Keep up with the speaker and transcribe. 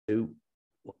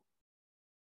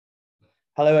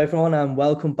Hello, everyone, and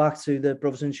welcome back to the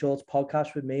Brothers in Shorts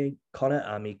podcast with me, Connor,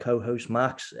 and my co-host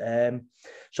Max.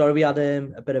 Sorry we had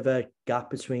a bit of a gap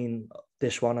between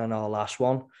this one and our last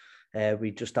one.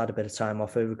 We just had a bit of time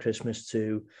off over Christmas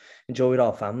to enjoy with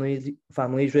our families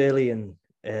really, and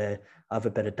have a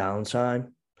bit of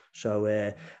downtime.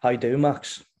 So, how you doing,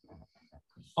 Max?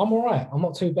 I'm all right. I'm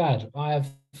not too bad. I have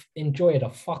enjoyed a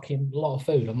fucking lot of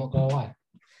food. I'm not gonna lie.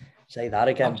 Say that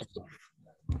again.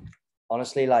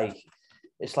 Honestly, like,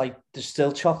 it's like there's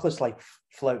still chocolates like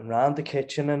floating around the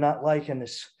kitchen and that, like, and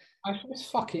it's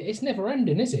fuck it. It's never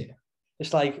ending, is it?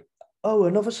 It's like, oh,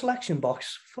 another selection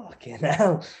box. Fucking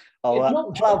hell. Oh,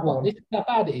 It's not one. This is how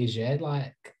bad it is, yeah.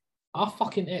 Like, I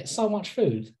fucking ate so much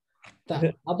food that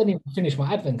I didn't even finish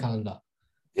my advent calendar.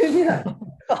 Yeah.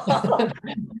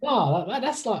 No,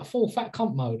 that's like full fat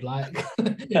cunt mode. Like,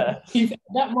 you've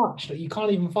that much that you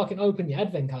can't even fucking open your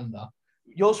advent calendar.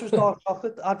 Yours was dark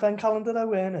chocolate advent calendar though,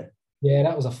 weren't it? Yeah,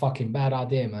 that was a fucking bad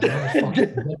idea, man. That was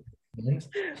fucking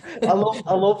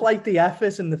I love like the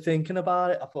effort and the thinking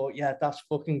about it. I thought, yeah, that's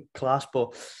fucking class.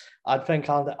 But advent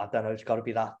calendar, I don't know, it's got to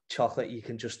be that chocolate you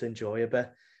can just enjoy a bit.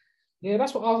 Yeah,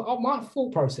 that's what my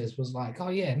thought process was like. Oh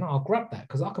yeah, no, I'll grab that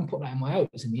because I can put that in my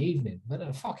oats in the evening. But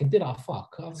then fucking did I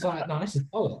fuck? I was like, no, this is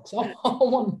bollocks. I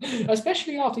want,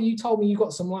 especially after you told me you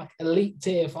got some like elite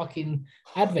tier fucking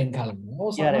advent calendar. I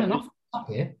was like, man, I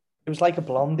fucked here. It was like a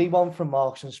blondie one from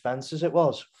Marks and Spencer's. It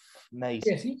was, mate.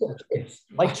 Yes, you got this.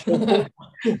 Like truffles,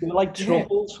 like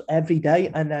truffles every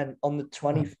day, and then on the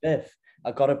 25th,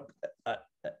 I got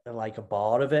a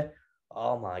bar of it.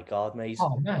 Oh my god, mate!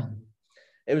 Oh man.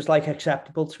 It was like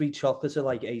acceptable to eat chocolate at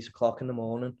like 8 o'clock in the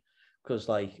morning, because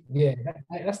like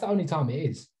that's the only time it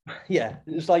is. Yeah,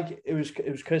 it was like it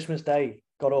was Christmas Day.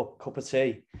 Got up, cup of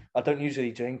tea. I don't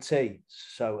usually drink tea,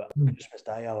 so Christmas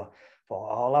Day I thought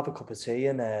I'll have a cup of tea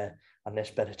and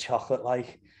this bit of chocolate,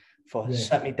 like,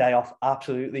 set me day off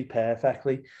absolutely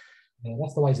perfectly. Yeah,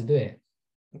 that's the way to do it.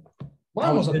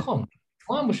 Mine was a con.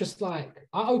 Mine was just like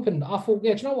I thought,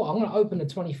 yeah, do you know what? I'm gonna open the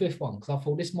 25th one because I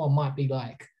thought this one might be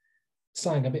like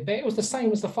something a bit better. It was the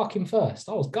same as the fucking first.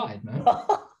 I was gutted, man.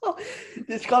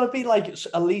 It's got to be like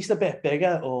at least a bit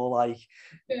bigger, or like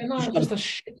just a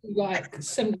shit like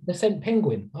 70%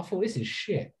 penguin. I thought this is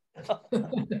shit.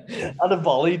 And a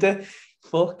volleyed it.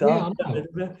 Fuck that. Yeah, I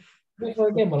know. Never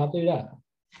again will I do that.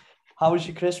 How was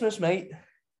your Christmas, mate?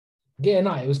 Yeah,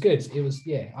 no, it was good. It was,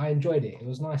 I enjoyed it. It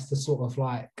was nice to sort of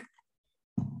like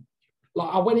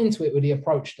I went into it with the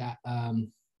approach that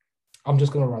I'm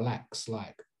just gonna relax,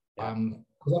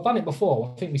 because I've done it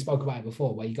before. I think we spoke about it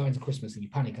before, where you go into Christmas and you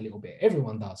panic a little bit.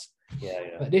 Everyone does.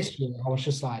 Yeah. But this year I was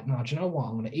just like, no, do you know what?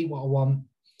 I'm gonna eat what I want.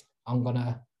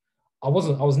 I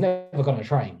was never gonna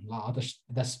train.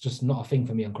 That's just not a thing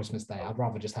for me on Christmas Day. I'd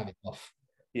rather just have it off.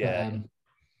 Yeah.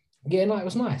 But, it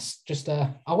was nice. Just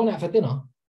I went out for dinner.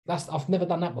 I've never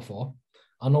done that before.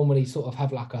 I normally sort of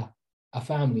have like a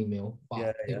family meal,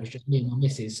 but it was just me and my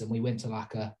missus, and we went to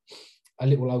like a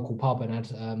little local pub and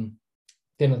had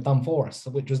dinner done for us,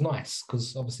 which was nice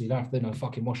because obviously you don't have to do no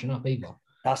fucking washing up either.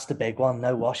 That's the big one.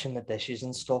 No washing the dishes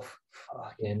and stuff.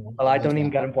 Yeah, no, well, I don't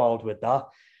even get involved with that.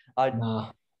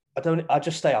 I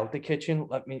just stay out the kitchen.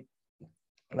 Let me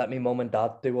mum and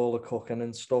dad do all the cooking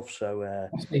and stuff. So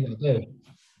that's what you do.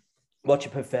 What do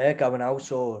you prefer, going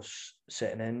out or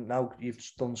sitting in? Now you've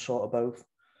done sort of both.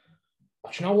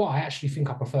 But you know what? I actually think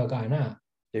I prefer going out.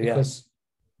 Do you? Because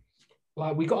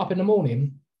like we got up in the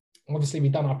morning, obviously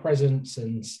we'd done our presents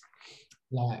and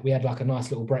like we had like a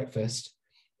nice little breakfast,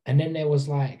 and then there was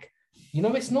like,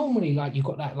 it's normally like you've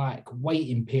got that like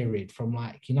waiting period from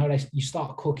like, you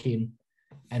start cooking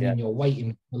and then you're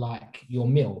waiting for like your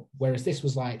meal, whereas this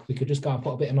was like we could just go and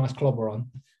put a bit of nice clobber on,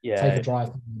 take a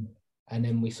drive, and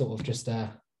then we sort of just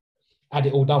had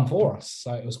it all done for us.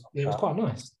 So it was quite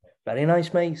nice. Very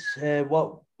nice, mate.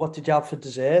 What did you have for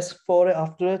dessert for it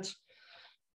afterwards?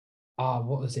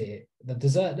 What was it? The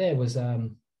dessert there was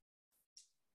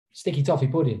sticky toffee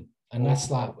pudding, and that's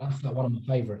like one of my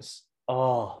favourites.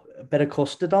 Oh, a bit of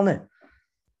custard on it.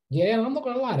 Yeah, I'm not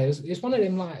gonna lie, it's one of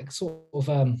them like sort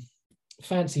of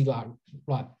fancy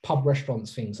like pub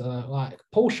restaurants things, like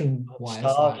portion wise.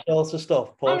 Sort of stuff.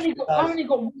 I only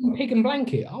got one pig and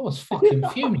blanket. I was fucking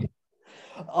fuming.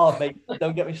 Oh mate,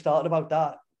 don't get me started about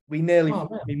that. My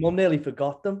mum nearly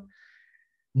forgot them.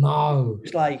 No,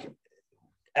 it's like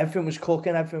everything was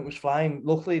cooking, everything was flying.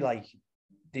 Luckily, like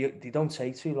they don't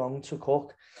take too long to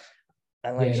cook,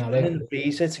 and like she went in the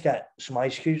freezer to get some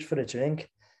ice cubes for a drink,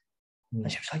 and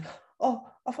she was like, "Oh,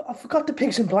 I forgot the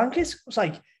pigs and blankets." I was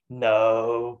like,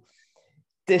 "No,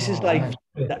 this is like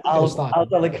the al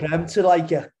de la creme to like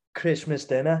your Christmas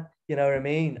dinner. You know what I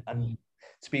mean? And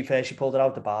to be fair, she pulled it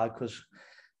out the bag because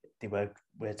they were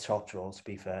top draw, to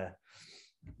be fair.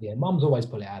 Yeah, mums always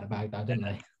pull it out of the bag, though, don't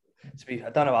they?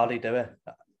 I don't know how they do it.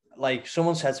 Like,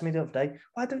 someone said to me the other day,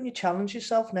 why don't you challenge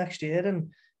yourself next year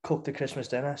and cook the Christmas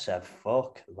dinner? I said,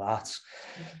 fuck that.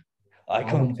 I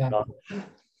couldn't do that.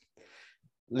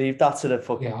 Leave that to the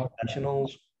fucking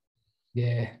professionals.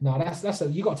 Yeah, no, that's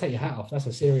you got to take your hat off. That's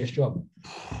a serious job.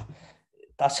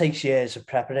 That takes years of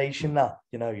preparation. That,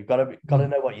 you know, you've got to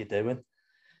know what you're doing.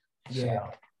 Yeah.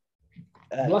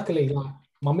 So, luckily, like,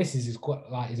 my missus is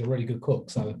a really good cook.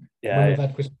 So yeah, when we've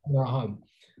had Christmas dinner at home,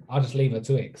 I just leave her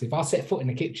to it. Because if I set foot in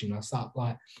the kitchen, I start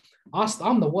like,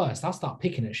 I'm the worst. I'll start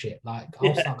picking at shit. Like,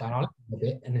 I'll start going on a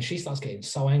bit, and then she starts getting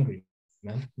so angry,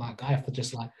 man. Like, I have to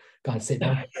just like go and sit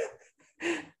down.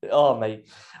 Oh, mate,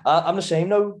 I'm the same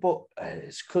though, but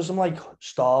it's because I'm like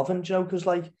starving, Joe. Because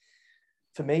like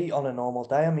for me, on a normal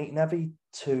day, I'm eating every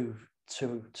two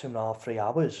and a half, 3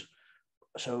 hours.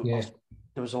 So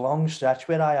there was a long stretch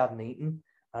where I hadn't eaten.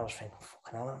 I was thinking,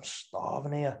 fucking hell, I'm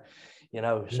starving here, you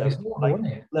know. So like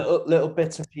little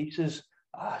bits and pieces.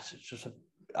 It's just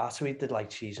I had to eat the like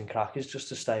cheese and crackers just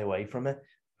to stay away from it.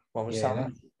 One was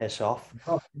time to piss off.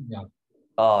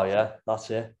 Oh yeah, that's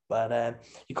it. But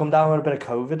you come down with a bit of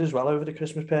COVID as well over the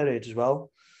Christmas period as well.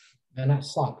 And that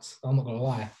sucks. I'm not gonna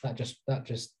lie. It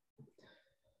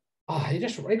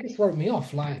just wrote me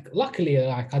off. Like, luckily,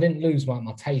 like I didn't lose my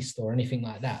taste or anything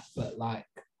like that, but like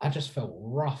I just felt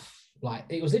rough. Like,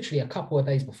 it was literally a couple of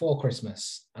days before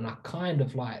Christmas, and I kind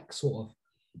of like sort of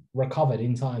recovered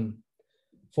in time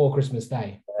for Christmas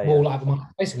Day. Well, like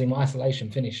basically my isolation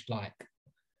finished like,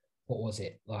 what was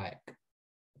it, like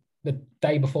the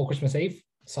day before Christmas Eve.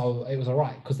 So it was all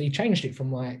right because he changed it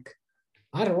from like,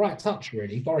 I had a right touch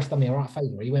really. Boris done me a right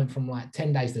favour. He went from like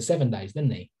 10 days to 7 days, didn't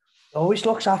he? Always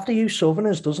looks after you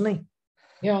Southerners, doesn't he?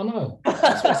 Yeah, I know.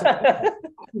 That's what I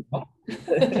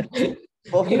said.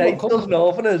 Fucking hate those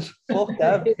Northerners. Fuck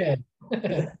them.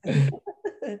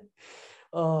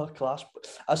 Oh, class.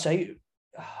 I say,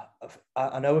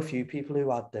 I know a few people who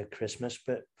had their Christmas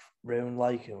bit ruined.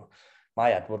 Like, my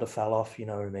head would have fell off. You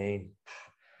know what I mean?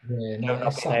 Yeah,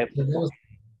 no,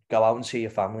 go out and see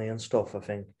your family and stuff. I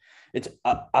think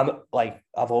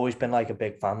I've always been like a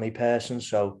big family person,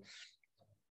 so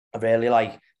I really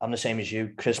like. I'm the same as you.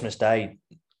 Christmas Day,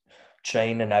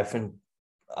 train and everything.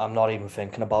 I'm not even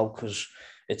thinking about because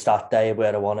it's that day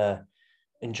where I want to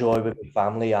enjoy with my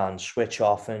family and switch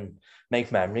off and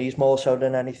make memories more so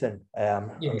than anything. I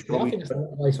think it's the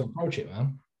way to approach it,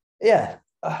 man. Yeah,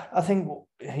 I think,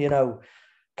 you know,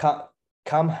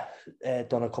 Cam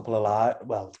done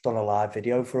a live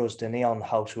video for us, didn't he, on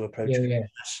how to approach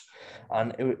Christmas,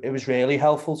 and it was really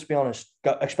helpful, to be honest,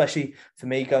 especially for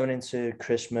me going into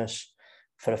Christmas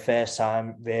for the first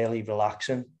time, really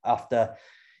relaxing after,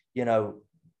 you know,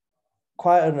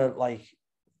 quite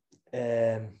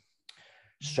a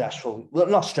stressful, well,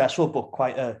 not stressful, but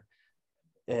quite a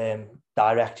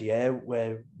direct year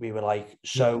where we were like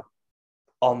so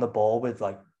on the ball with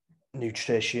like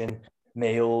nutrition,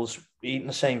 meals, eating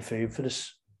the same food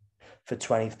for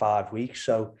 25 weeks.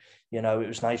 So, you know, it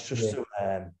was nice just to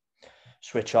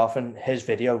switch off, and his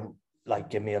video like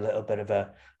give me a little bit of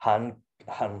a hand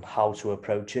how to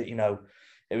approach it. You know,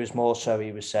 it was more so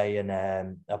he was saying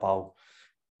about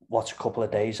what's a couple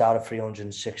of days out of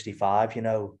 365, you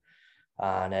know,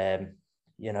 and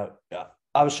you know,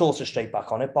 I was sort of straight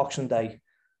back on it Boxing Day,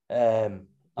 because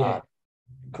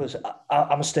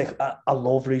I'm a stick. I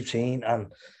love routine,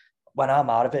 and when I'm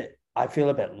out of it, I feel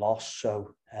a bit lost.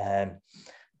 So I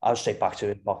was straight back to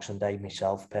it Boxing Day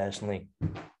myself personally.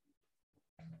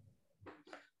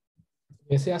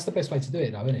 Yeah, see, that's the best way to do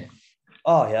it, though, isn't it?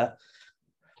 Oh yeah.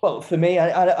 Well, for me,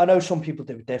 I know some people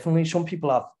do it differently. Some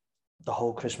people have the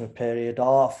whole Christmas period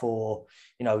off, or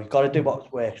you know, you've got to do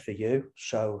what works for you.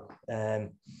 So,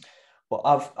 but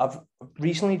I've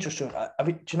recently just do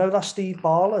you know that Steve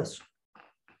Barlett?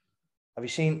 Have you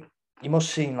seen? You must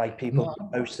have seen like people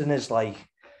posting his like,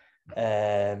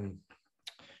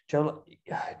 Joe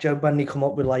when they come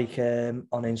up with like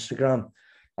on Instagram,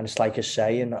 and it's like a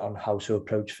saying on how to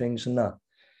approach things and that.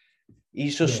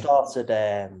 He's just started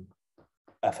a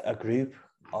group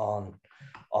on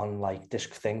like this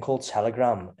thing called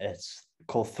Telegram. It's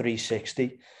called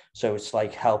 360. So it's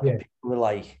like helping people with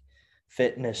like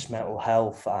fitness, mental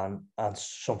health, and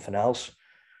something else.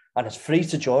 And it's free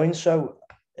to join. So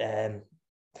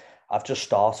I've just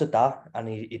started that, and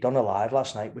he done a live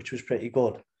last night, which was pretty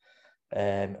good.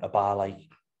 About like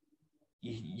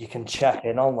you can check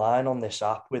in online on this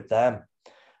app with them,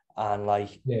 and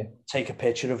like take a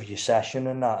picture of your session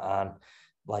and that, and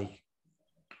like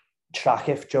track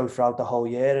it, Joe, throughout the whole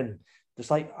year. And there's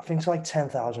like, I think it's like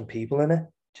 10,000 people in it,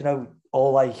 do you know,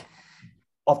 all like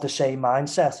of the same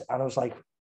mindset. And I was like,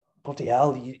 bloody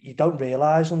hell, you don't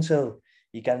realize until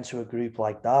you get into a group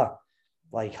like that,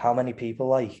 like how many people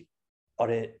like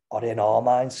are in our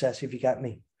mindset, if you get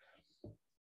me.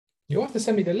 You have to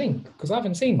send me the link because I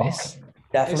haven't seen this.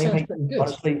 Definitely, it sounds mate. pretty good.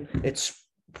 Honestly,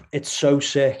 it's so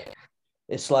sick.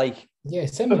 It's like, yeah,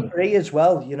 send me free as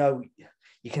well, you know,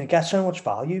 you can get so much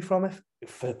value from it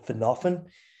for nothing.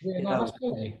 Yeah, you no, know? that's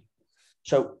quality.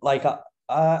 So like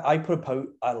I put a post,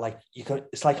 like you can,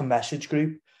 it's like a message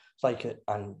group. It's like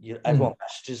everyone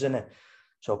messages in it.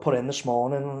 So I put in this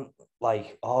morning,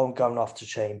 like, oh, I'm going off to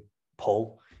train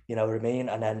pull, you know what I mean?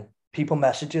 And then people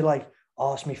message you like,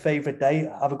 oh, it's my favorite day,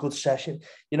 have a good session.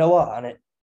 You know what? And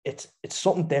it's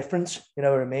something different, you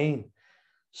know what I mean?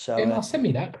 So yeah, no, send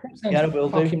me that. Sounds yeah, I will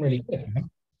fucking do. really good,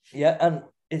 man. Yeah, and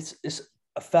it's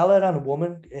a fella and a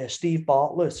woman, Steve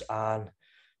Bartlett and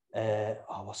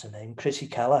what's her name? Chrissy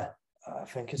Keller. I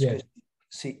think it's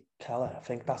Chrissy Keller. I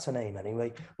think that's her name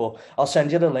anyway. But I'll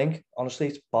send you the link. Honestly,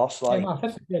 it's boss. Like, yeah,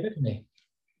 no, definitely.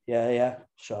 yeah.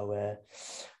 So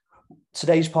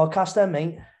today's podcast then,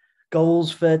 mate.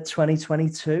 Goals for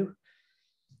 2022.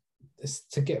 It's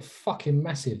to get fucking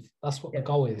massive. That's what the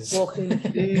goal is. Fucking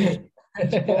huge.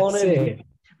 This morning,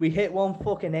 we hit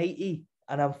 180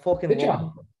 and I'm fucking Did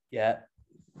you? Yeah.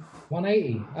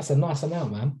 180. That's a nice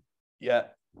amount, man. Yeah.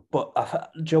 But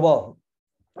do you know what?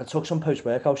 I took some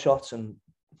post-workout shots and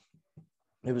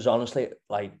it was honestly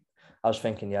like, I was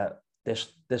thinking, yeah, this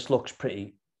looks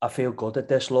pretty, I feel good at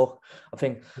this look. I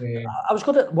think I was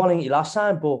good at 180 last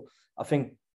time, but I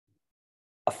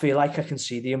feel like I can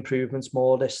see the improvements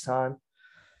more this time.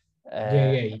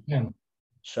 You can.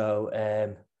 So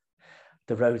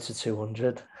the road to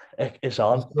 200 is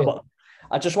on. But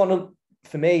I just want to,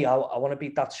 for me, I want to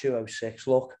beat that 206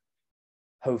 look.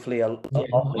 Hopefully, I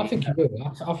think you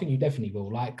will. I think you definitely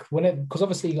will. Like because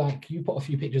obviously, like you put a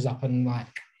few pictures up and like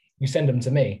you send them to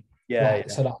me,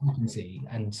 so that I can see.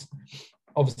 And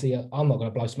obviously, I'm not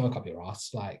going to blow smoke up your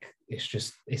ass. Like it's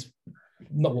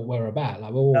not what we're about.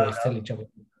 Like we always tell each other,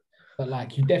 but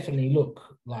like you definitely look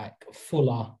like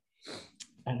fuller,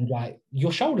 and like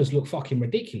your shoulders look fucking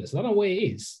ridiculous. I don't know what it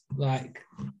is. Like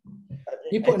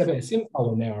you're putting a bit of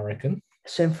simple in there, I reckon.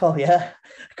 Simple, yeah.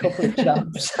 A couple of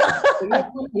jumps.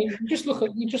 you just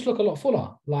look a lot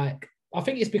fuller. Like I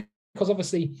think it's because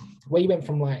obviously where you went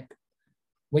from like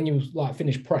when you like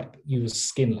finished prep, you was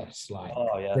skinless, like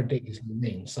ridiculously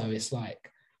lean. So it's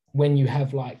like when you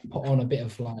have like put on a bit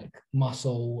of like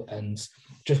muscle and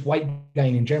just weight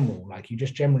gain in general, like you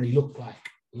just generally look like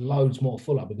loads more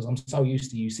fuller because I'm so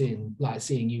used to you seeing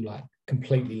you like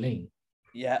completely lean.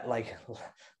 Yeah, like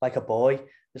a boy.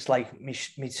 It's like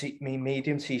me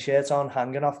medium t-shirts aren't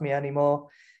hanging off me anymore,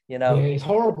 you know. Yeah, it's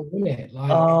horrible, isn't it?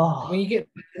 Like when you get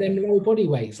them low body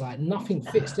weights, like nothing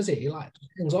fits, does it? It like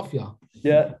hangs off you.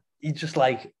 Yeah, you just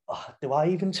like, do I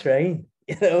even train?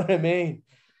 You know what I mean?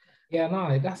 Yeah,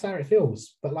 no, that's how it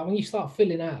feels. But like when you start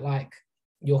filling out like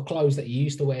your clothes that you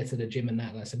used to wear to the gym and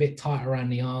that's a bit tight around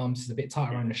the arms, it's a bit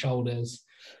tight around the shoulders.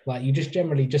 Like you just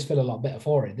generally just feel a lot better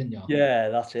for it, didn't you? Yeah,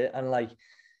 that's it. And like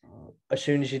as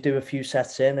soon as you do a few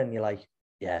sets in and you're like,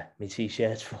 yeah, my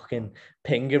t-shirt's fucking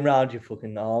pinging around your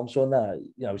fucking arms on that.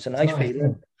 You know, it's a nice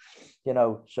feeling. You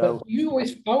know, so but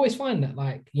I always find that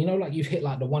like, you know, like you've hit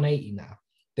like the 180 now.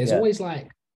 There's always like,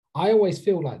 I always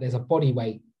feel like there's a body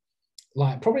weight,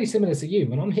 like probably similar to you.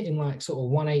 When I'm hitting like sort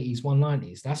of 180s,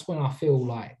 190s, that's when I feel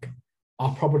like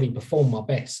I'll probably perform my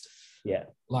best. Yeah.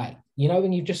 Like, you know,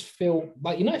 when you just feel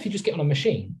like, you know, if you just get on a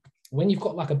machine, when you've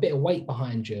got like a bit of weight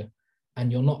behind you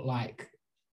and you're not like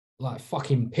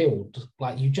fucking pilled,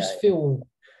 like you just feel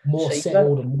more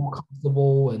settled and more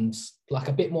comfortable and like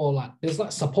a bit more like there's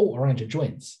like support around your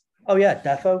joints. Oh yeah,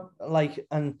 defo. Like,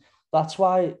 and that's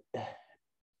why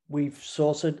we've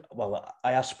sorted. Well,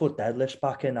 I asked to put deadlifts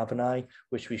back in, haven't I?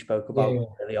 Which we spoke about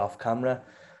really off camera.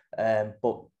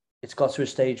 But it's got to a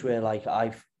stage where like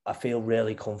I feel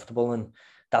really comfortable, and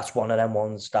that's one of them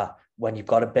ones that when you've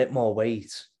got a bit more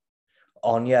weight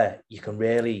on you, you can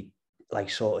really like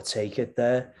sort of take it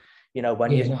there. You know,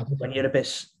 when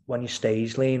you're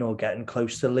stage lean or getting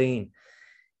close to lean,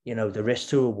 you know, the risk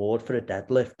to reward for a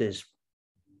deadlift is.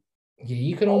 Yeah,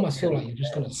 you can almost feel like you're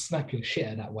just going to snap your shit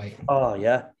at that weight. Oh,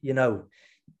 yeah. You know,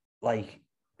 like,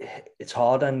 it's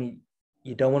hard and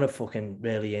you don't want to fucking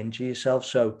really injure yourself.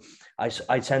 So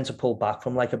I tend to pull back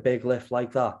from, like, a big lift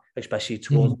like that, especially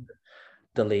towards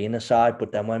the leaner side.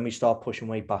 But then when we start pushing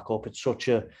weight back up, it's such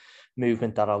a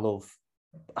movement that I love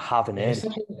having it's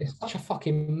such a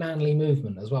fucking manly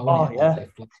movement as well. Oh, yeah.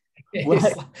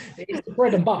 It's the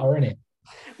bread and butter, isn't it?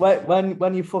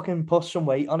 when you fucking put some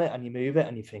weight on it and you move it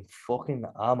and you think, fucking,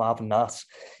 I'm having that.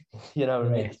 You know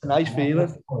what I mean? It's a nice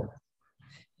feeling.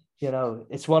 You know,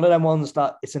 it's one of them ones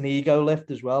that it's an ego lift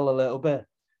as well, a little bit.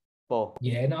 But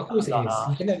yeah, no, of course it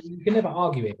is. You can never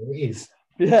argue it, but it is.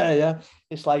 yeah.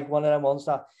 It's like one of them ones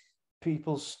that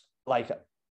people's like,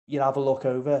 you have a look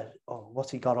over, oh,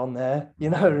 what's he got on there? You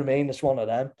know what I mean? It's one of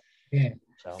them. Yeah.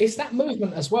 So. It's that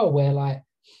movement as well where like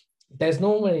there's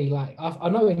normally like I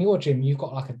know in your gym you've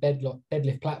got like a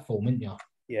deadlift platform, haven't you?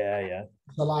 Yeah.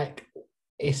 So like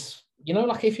it's, you know,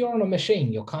 like if you're on a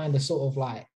machine, you're kind of sort of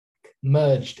like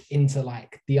merged into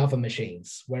like the other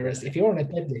machines. Whereas if you're on a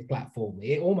deadlift platform,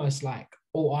 it almost like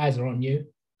all eyes are on you.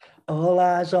 All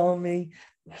eyes on me.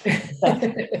 But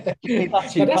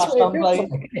that's what it feels like,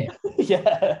 isn't it?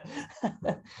 Yeah.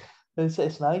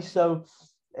 It's nice. So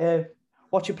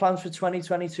what's your plans for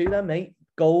 2022 then, mate?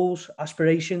 Goals,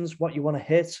 aspirations, what you want to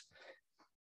hit?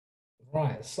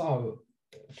 Right. So,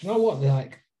 you know what?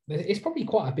 Like, it's probably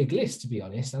quite a big list, to be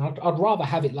honest. And I'd rather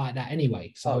have it like that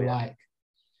anyway. So, like,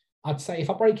 I'd say if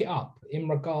I break it up in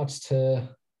regards to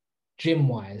gym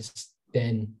wise,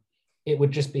 then it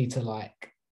would just be to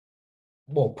like,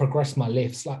 well, progress my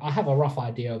lifts. Like, I have a rough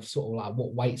idea of sort of like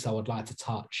what weights I would like to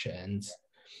touch and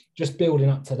just building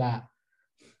up to that.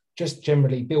 Just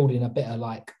generally building a bit of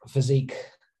like physique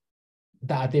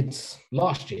that I did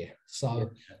last year. So,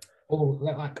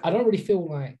 like, I don't really feel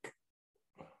like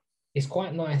it's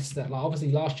quite nice that, like,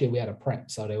 obviously last year we had a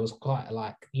prep, so there was quite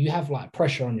like you have like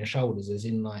pressure on your shoulders, as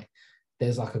in like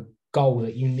there's like a goal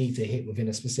that you need to hit within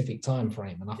a specific time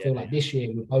frame. And I feel like this year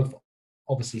we both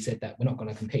obviously said that we're not going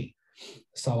to compete,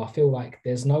 so I feel like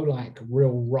there's no like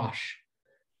real rush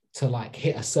to like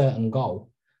hit a certain goal,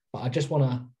 but I just want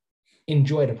to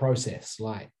enjoy the process,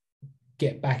 like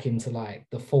get back into like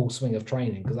the full swing of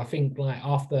training. Because I think like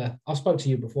after I spoke to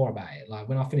you before about it, like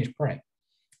when I finished prep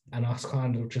and I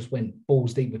kind of just went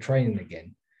balls deep with training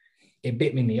again, it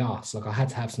bit me in the ass. Like I had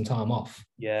to have some time off.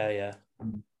 Yeah. It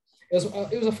was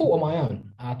a fault of my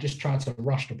own. I just tried to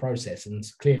rush the process, and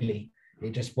clearly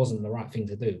it just wasn't the right thing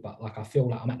to do. But like I feel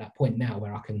like I'm at that point now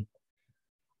where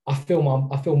I feel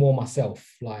more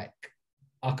myself. Like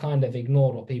I kind of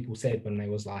ignored what people said when they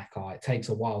was like, oh, it takes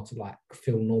a while to like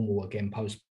feel normal again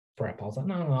post prep. I was like,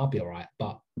 no, I'll be all right.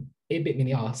 But it bit me in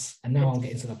the ass. And now I'm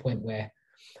getting to the point where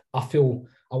I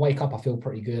wake up, I feel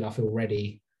pretty good. I feel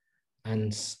ready.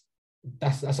 And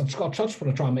that's I'm just want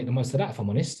to try and make the most of that, if I'm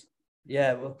honest.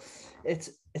 Yeah, well, it's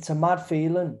a mad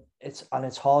feeling.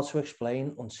 It's hard to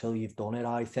explain until you've done it,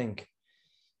 I think.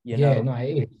 You know, no,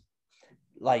 it is.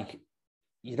 Like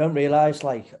you don't realize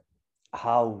like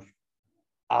how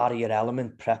out of your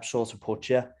element prep sort of puts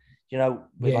you, you know,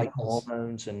 with like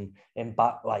hormones and in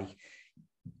back, like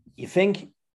you think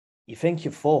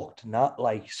you're fucked. Not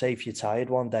like, say if you're tired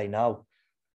one day now,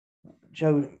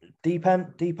 Joe, deep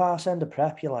ass end of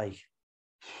prep, you're like,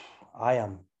 I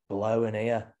am blowing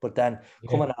here. But then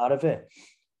coming out of it,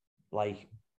 like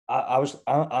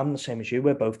I'm the same as you.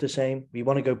 We're both the same. We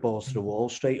want to go balls to the wall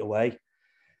straight away,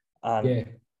 and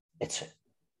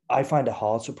I find it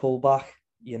hard to pull back.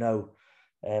 You know,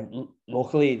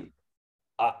 luckily,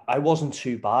 I wasn't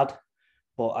too bad,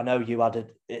 but I know you had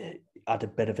a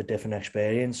bit of a different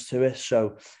experience to it.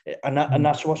 So, and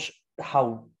that's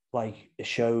how like it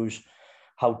shows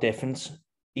how different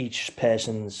each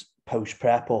person's post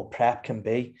prep or prep can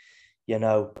be. You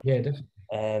know, definitely.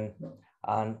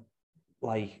 And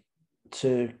like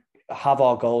to have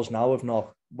our goals now of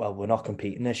we're not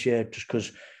competing this year just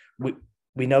because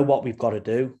we know what we've got to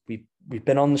do. We've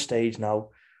been on the stage now.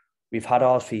 We've had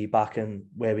our feedback and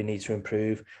where we need to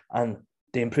improve, and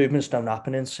the improvements don't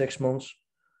happen in 6 months,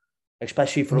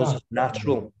 especially for us as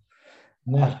natural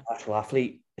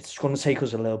athlete. It's going to take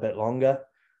us a little bit longer.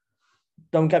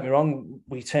 Don't get me wrong,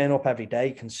 we turn up every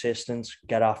day, consistent,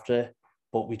 get after it,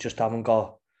 but we just haven't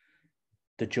got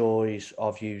the joys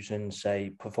of using,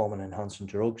 say, performance enhancing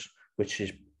drugs, which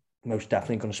is most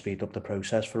definitely going to speed up the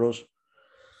process for us.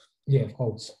 Yeah, of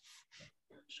course.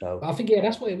 So I think,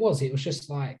 that's what it was. It was just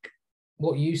like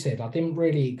what you said. I didn't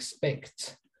really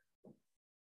expect,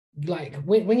 like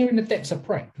when you're in the depths of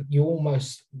prep, you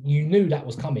knew that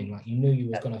was coming. Like you knew you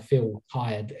was going to feel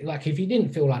tired. Like if you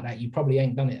didn't feel like that, you probably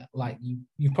ain't done it. Like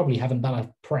you probably haven't done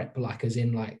a prep, like as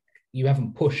in like you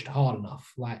haven't pushed hard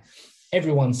enough. Like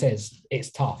everyone says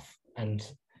it's tough, and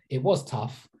it was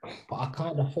tough, but I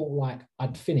kind of thought like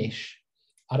I'd finish,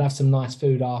 I'd have some nice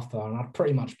food after, and I'd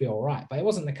pretty much be all right. But it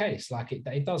wasn't the case. Like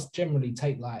it does generally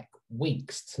take like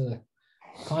weeks to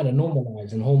kind of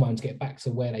normalize and hormones get back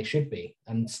to where they should be.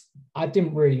 And I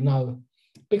didn't really know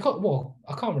because, well,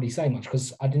 I can't really say much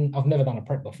because I've never done a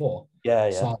prep before. Yeah.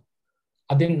 So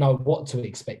I didn't know what to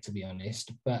expect, to be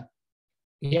honest. But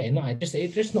yeah, no, it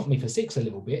just knocked me for six a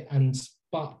little bit.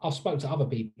 But I've spoke to other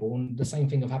people and the same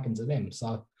thing have happened to them.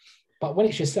 So, but when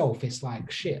it's yourself, it's like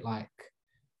shit. Like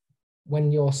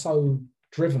when you're so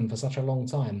driven for such a long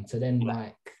time to then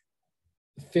like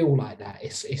feel like that,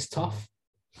 it's tough.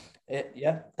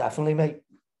 Yeah, definitely, mate.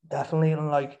 Definitely. And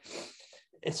like,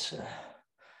 it's,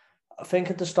 I think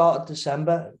at the start of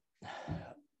December,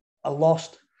 I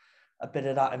lost a bit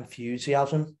of that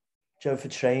enthusiasm, Joe, for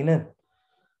training.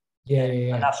 Yeah,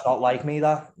 And that's not like me,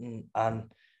 that. And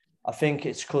I think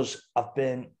it's because I've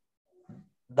been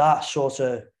that sort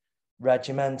of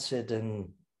regimented and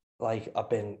like I've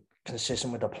been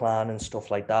consistent with the plan and stuff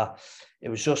like that. It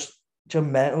was just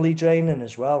mentally draining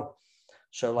as well.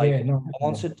 So like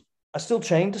I still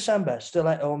trained December, still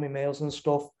ate all my meals and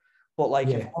stuff. But like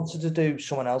if I wanted to do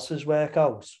someone else's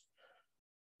workouts,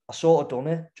 I sort of done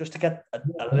it just to get a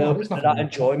little bit of that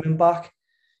enjoyment back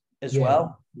as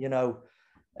well. You know,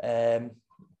 as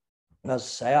I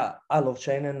say, I love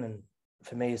training, and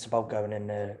for me, it's about going in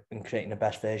there and creating the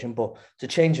best version. But to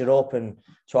change it up and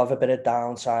to have a bit of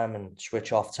downtime and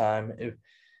switch off time,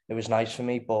 it was nice for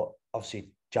me. But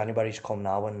obviously, January's come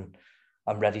now, and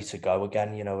I'm ready to go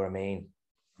again. You know what I mean?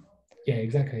 Yeah,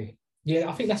 exactly. Yeah,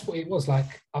 I think that's what it was.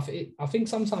 Like, I think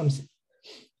sometimes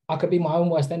I could be my own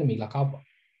worst enemy. Like,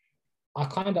 I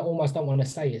kind of almost don't want to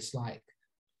say it's like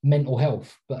mental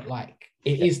health, but like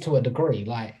it is to a degree.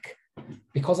 Like,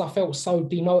 because I felt so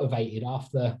demotivated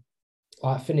after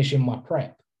like finishing my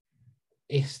prep,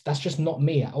 that's just not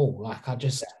me at all. Like,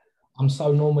 I'm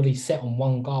so normally set on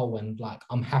one goal and like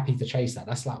I'm happy to chase that.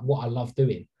 That's like what I love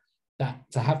doing. That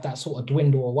to have that sort of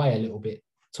dwindle away a little bit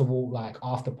toward like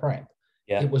after prep,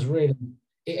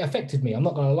 it affected me. I'm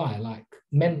not gonna lie. Like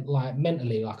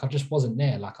mentally, like I just wasn't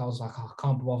there. Like I was like, oh, I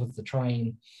can't be bothered to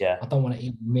train. I don't want to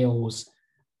eat meals,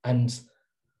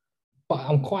 but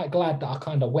I'm quite glad that I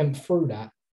kind of went through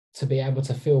that to be able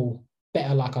to feel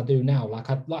better like I do now. Like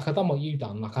I done what you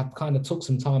done. Like I kind of took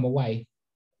some time away.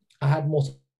 I had more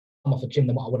time off the gym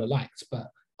than what I would have liked, but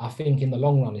I think in the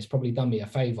long run, it's probably done me a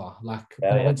favor. Like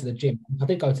when I went to the gym, I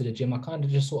did go to the gym. I kind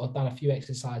of just sort of done a few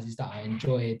exercises that I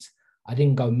enjoyed. I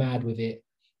didn't go mad with it.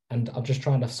 And I'm just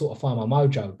trying to sort of find my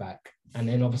mojo back. And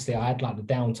then obviously I had like the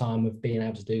downtime of being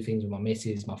able to do things with my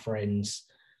missus, my friends,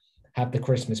 have the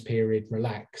Christmas period,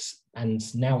 relax. And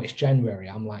now it's January.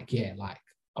 I'm like, yeah, like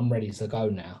I'm ready to go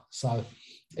now. So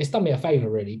it's done me a favor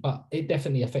really, but it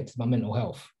definitely affected my mental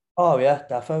health. Oh yeah,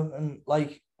 definitely. And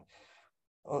like,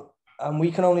 and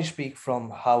we can only speak from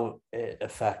how it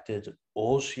affected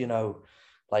us, you know,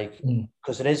 like,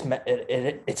 because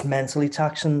it's mentally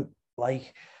taxing,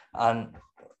 like, and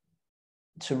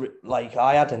to like,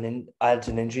 I had an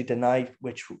injury, didn't I,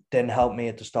 which didn't help me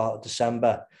at the start of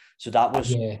December, so that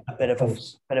was a bit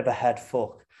of a head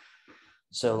fuck.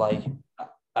 So like,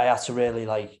 I had to really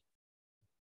like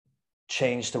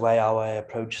change the way how I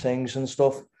approach things and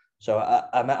stuff. So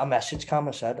I messaged Cam.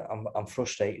 I said I'm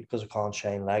frustrated because I can't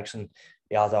train legs, and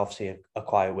he had obviously a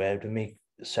quiet word with me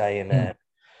saying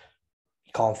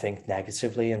you can't think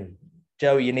negatively. And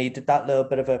Joe, you needed that little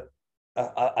bit of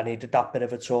I needed that bit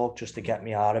of a talk just to get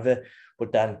me out of it.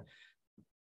 But then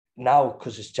now,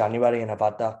 because it's January and I've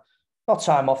had that, not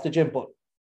time off the gym, but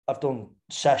I've done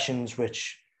sessions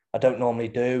which I don't normally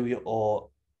do, or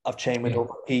I've trained with other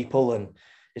people, and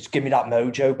it's given me that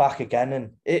mojo back again,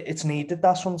 and it's needed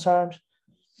that sometimes.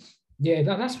 Yeah,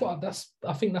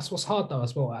 I think that's what's hard though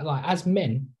as well. Like as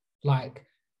men, like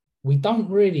we don't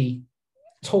really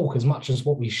talk as much as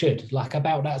what we should, like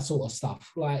about that sort of stuff.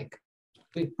 Like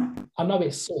I know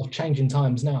it's sort of changing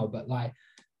times now, but like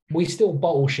we still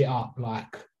bottle shit up.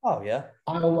 Like, oh yeah,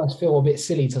 I almost feel a bit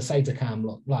silly to say to Cam,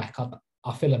 look, like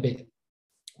I feel a bit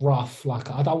rough. Like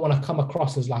I don't want to come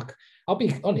across as like, I'll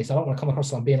be honest, I don't want to come across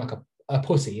as I'm being like a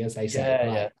pussy, as they say.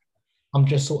 Like, I'm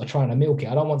just sort of trying to milk it.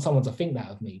 I don't want someone to think that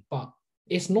of me, but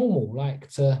it's normal, like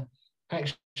to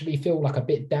actually feel like a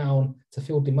bit down, to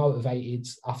feel demotivated.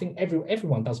 I think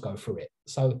everyone does go through it.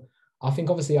 So I think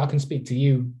obviously I can speak to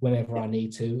you whenever I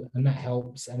need to, and that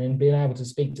helps. And then being able to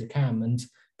speak to Cam, and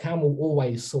Cam will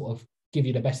always sort of give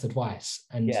you the best advice.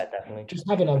 And definitely. Just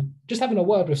having a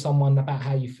word with someone about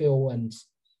how you feel and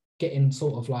getting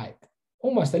sort of like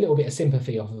almost a little bit of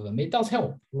sympathy off of them, it does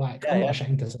help. Like I'm not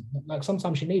ashamed to say, like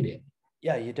sometimes you need it.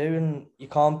 Yeah, you do, and you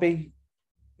can't be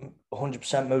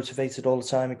 100% motivated all the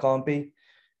time. You can't be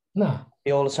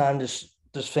all the time.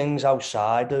 There's things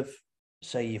outside of,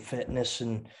 say, your fitness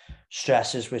and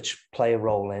stresses which play a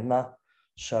role in that.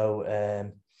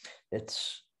 So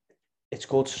it's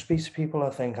good to speak to people,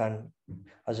 I think. And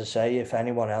as I say, if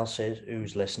anyone else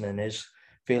who's listening is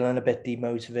feeling a bit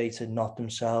demotivated, not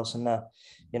themselves and that,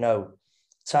 you know,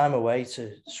 time away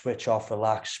to switch off,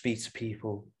 relax, speak to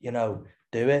people, you know,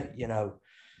 do it, you know.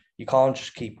 You can't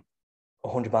just keep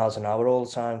 100 miles an hour all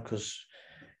the time, because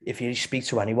if you speak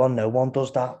to anyone, no one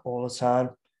does that all the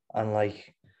time. And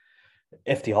like,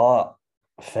 if they are,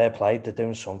 fair play, they're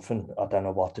doing something. I don't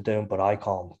know what they're doing, but I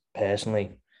can't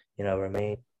personally, you know what I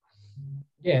mean?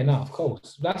 Yeah, no, of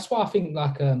course. That's why I think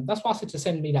like that's why I said to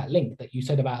send me that link that you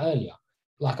said about earlier.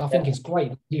 Like I think it's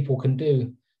great that people can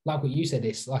do like what you said.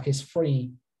 It's like it's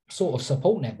free sort of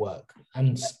support network,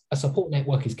 and a support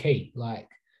network is key. Like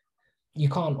you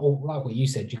can't all like what you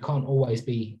said. You can't always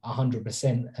be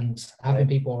 100%, and having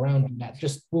people around you that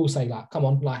just will say like, "Come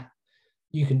on, like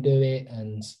you can do it,"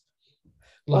 and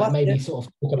like maybe sort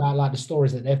of talk about like the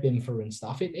stories that they've been through and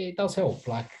stuff. It does help.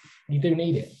 Like you do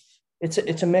need it. It's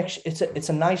a mix. It's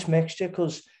a nice mixture,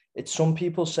 because it's, some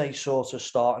people say, sort of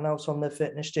starting out on their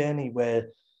fitness journey where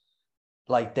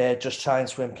like they're just trying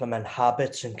to implement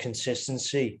habits and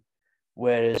consistency,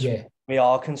 whereas we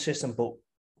are consistent, but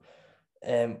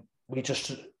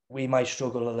we might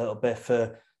struggle a little bit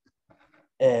for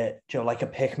you know, like a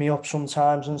pick me up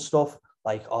sometimes and stuff.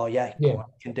 Like, oh yeah, come on,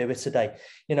 you can do it today.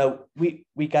 You know, we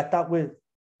get that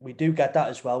we do get that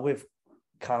as well with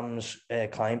Cam's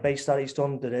client base that he's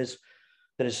done. There is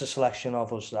a selection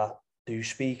of us that do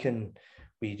speak, and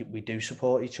we do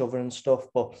support each other and stuff.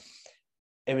 But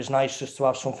it was nice just to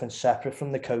have something separate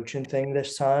from the coaching thing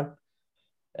this time.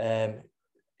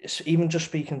 It's even just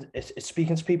speaking. It's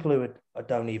speaking to people who I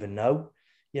don't even know.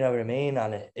 You know what I mean?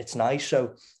 And it's nice.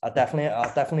 So I'll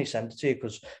definitely send it to you,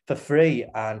 because for free,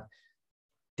 and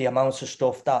the amounts of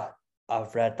stuff that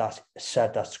I've read that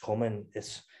said that's coming,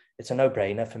 it's a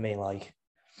no-brainer for me. Like,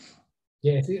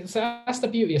 yeah, so that's the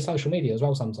beauty of social media as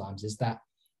well. Sometimes is that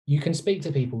you can speak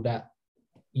to people that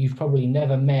you've probably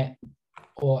never met,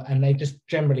 and they just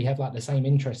generally have like the same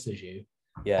interests as you.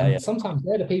 Yeah, and sometimes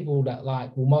they're the people that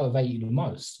like will motivate you the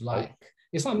most. Like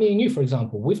it's like me and you, for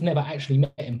example. We've never actually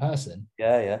met in person.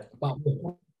 Yeah. But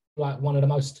we're like one of the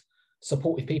most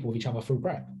supportive people of each other through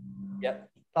prep. Yeah,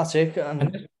 that's it.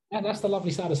 And that's the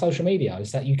lovely side of social media,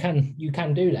 is that you can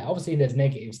do that. Obviously, there's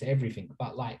negatives to everything,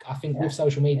 but like I think with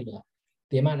social media,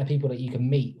 the amount of people that you can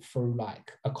meet through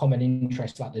like a common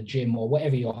interest, like the gym or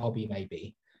whatever your hobby may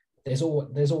be, there's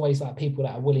always like people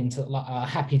that are willing to, like, are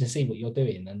happy to see what you're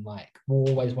doing, and like will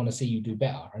always want to see you do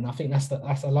better. And I think that's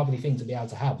a lovely thing to be able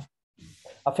to have.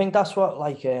 I think that's what,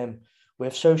 like,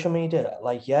 with social media,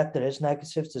 like, yeah, there is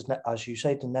negatives. As you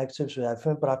say, the negatives with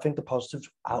everything, but I think the positives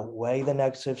outweigh the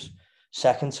negatives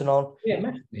second to none. Yeah,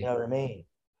 massively. You know what I mean?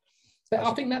 But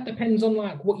I think that depends on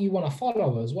like what you want to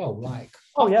follow as well. Like,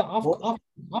 I've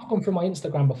gone through my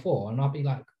Instagram before, and I'll be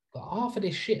like half of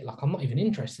this shit, like I'm not even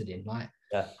interested in. Like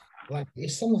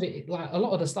it's some of it, like a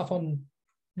lot of the stuff on,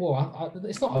 well,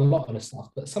 it's not a lot of the stuff,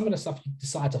 but some of the stuff you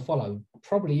decide to follow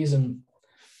probably isn't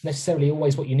necessarily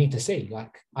always what you need to see.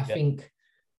 Like I think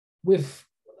with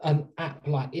an app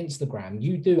like Instagram,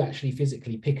 you do actually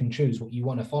physically pick and choose what you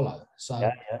want to follow.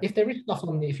 So if there is stuff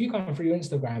on, if you're going through your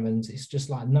Instagram and it's just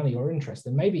like none of your interest,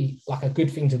 then maybe like a good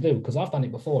thing to do, because I've done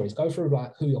it before, is go through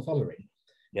like who you're following.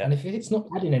 And if it's not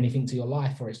adding anything to your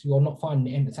life, or you're not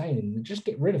finding it entertaining, then just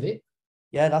get rid of it.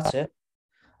 Yeah, that's it.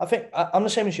 I think I'm the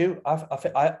same as you.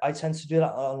 I tend to do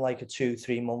that on like a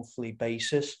 2-3 monthly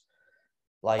basis.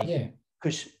 Like,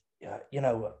 because, you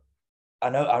know,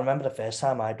 I remember the first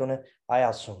time I done it, I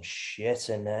had some shit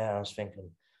in there, and I was thinking,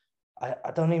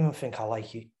 I don't even think I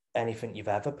like anything you've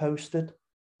ever posted.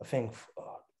 I think,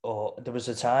 or there was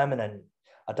a time, and then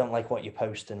I don't like what you're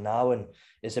posting now. And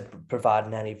is it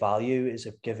providing any value? Is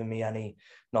it giving me any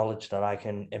knowledge that I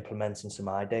can implement into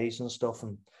my days and stuff?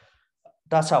 And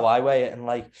that's how I weigh it. And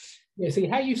like, see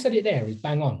how you said it there is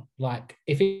bang on. Like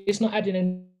if it's not adding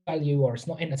any value, or it's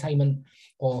not entertainment,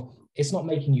 or it's not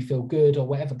making you feel good or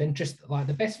whatever, then just like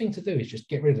the best thing to do is just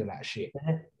get rid of that shit.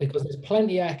 Because there's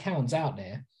plenty of accounts out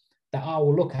there that I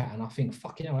will look at and I think,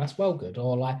 fucking hell, that's well good.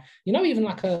 Or like, you know, even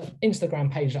like a Instagram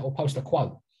page that will post a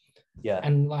quote. Yeah.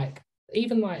 And like,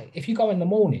 even like if you go in the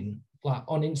morning, like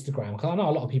on Instagram, because I know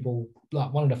a lot of people,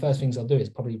 like one of the first things I'll do is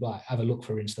probably like have a look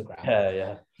through Instagram.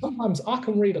 Yeah. Sometimes I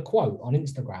can read a quote on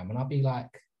Instagram and I'll be like,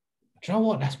 do you know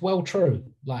what? That's well true.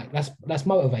 Like that's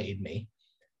motivated me.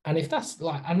 And if that's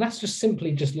like, and that's just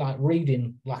simply just like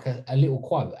reading like a little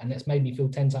quote, and it's made me feel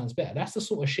 10 times better. That's the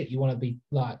sort of shit you want to be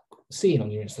like seeing on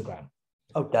your Instagram.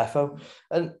 Oh, defo.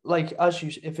 And like,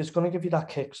 if it's going to give you that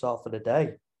kickstart for the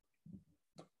day,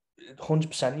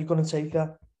 100% you're going to take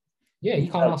that. Yeah,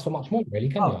 you can't ask for much more, really,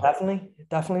 can you?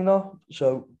 Definitely not.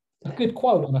 So a good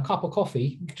quote and a cup of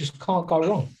coffee, you just can't go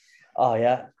wrong. Oh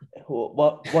yeah.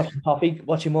 What's your coffee?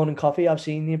 What's your morning coffee? I've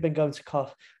seen you've been going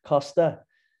to Costa.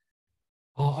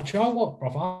 Oh, do you know what,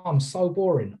 brother? I'm so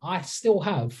boring. I still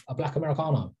have a black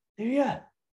Americano. Do you?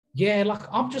 Yeah, like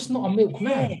I'm just not a milk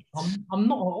man. Yes. I'm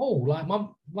not at all. Like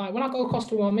when I go across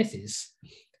to my missus,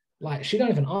 like she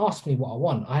don't even ask me what I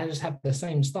want. I just have the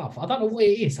same stuff. I don't know what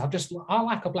it is. I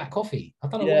like a black coffee. I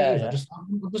don't know what it Yeah, is. yeah.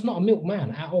 I'm just not a milk man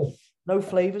at all. No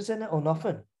flavors in it or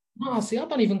nothing. No, see, I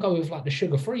don't even go with like the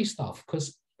sugar-free stuff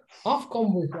because I've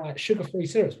gone with like sugar-free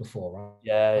syrups before, right?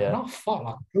 Yeah, And yeah. I fart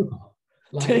like a trooper.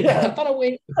 Like I Yeah. don't know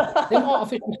where them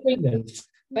artificial sweeteners,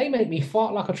 they make me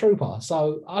fart like a trooper.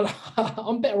 So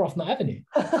I'm better off not having it.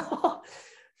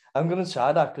 I'm gonna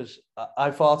try that because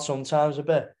I fart sometimes a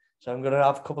bit. So I'm gonna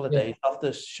have a couple of Yeah. days off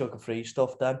this sugar-free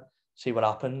stuff then, see what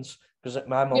happens. Because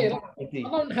my mum Yeah, like, I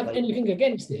don't have anything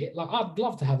against it. Like, I'd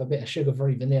love to have a bit of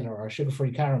sugar-free vanilla or a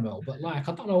sugar-free caramel, but like,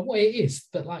 I don't know what it is.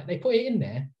 But like, they put it in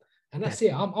there, and that's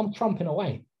it. I'm trumping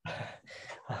away.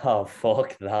 Oh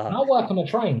fuck And that. I work on a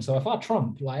train, so if I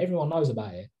trump, like everyone knows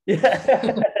about it.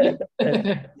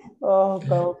 Yeah. Oh,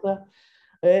 belter.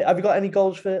 Have you got any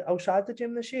goals for outside the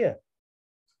gym this year?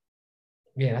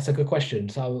 Yeah, that's a good question.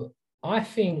 So I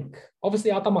think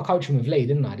obviously I've done my coaching with Lee,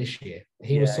 didn't I, this year?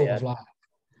 He was sort of like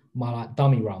my like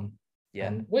dummy run. Yeah.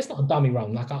 And well, it's not a dummy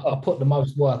run. Like I Oh. put the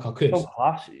most work I could. So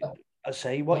class. I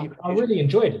say what you. I really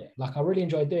enjoyed it. Like I really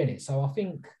enjoyed doing it. So I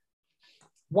think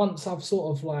once I've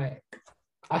sort of like,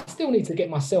 I still need to get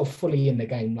myself fully in the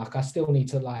game. Like I still need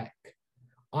to like,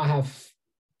 I have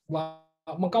like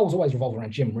my goals always revolve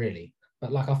around gym really.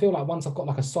 But like I feel like once I've got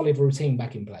like a solid routine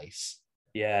back in place,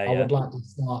 Yeah, I would like to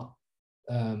start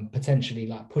potentially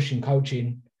like pushing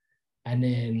coaching, and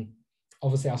then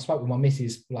obviously I spoke with my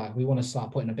missus, like we want to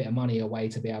start putting a bit of money away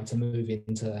to be able to move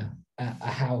into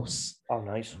a house. Oh,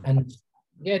 nice. And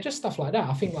yeah, just stuff like that.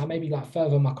 I think like maybe like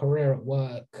further my career at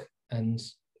work and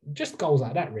just goals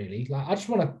like that really. Like I just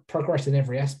want to progress in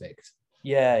every aspect.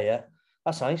 Yeah, yeah.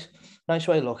 That's nice. Nice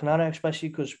way of looking at it, especially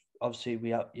because obviously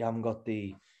you haven't got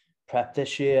the prep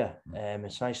this year.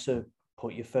 It's nice to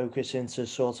put your focus into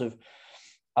sort of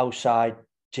outside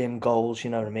gym goals,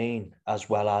 you know what I mean, as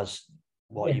well as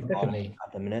what you've got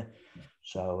at the minute.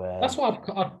 So that's why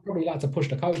I'd probably like to push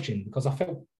the coaching, because I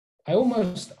felt I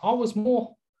was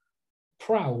more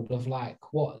proud of like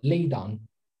what Lee done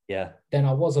than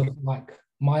I was of like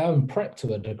my own prep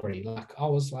to a degree. Like I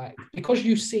was like, because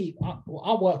you see,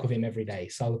 I work with him every day,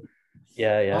 so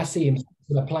I see him to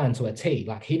the plan to a T.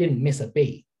 Like he didn't miss a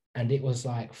beat, and it was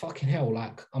like fucking hell.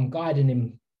 Like I'm guiding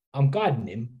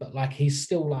him, but like he's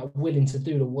still like willing to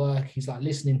do the work. He's like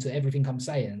listening to everything I'm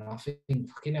saying, and I think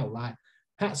fucking hell, like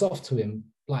hats off to him.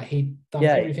 Like he done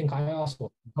everything I asked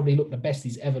for. Probably looked the best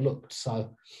he's ever looked.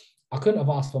 So I couldn't have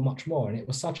asked for much more, and it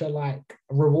was such a like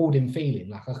rewarding feeling.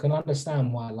 Like I can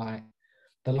understand why like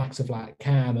the likes of like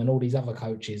Cam and all these other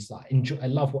coaches like enjoy, I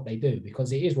love what they do,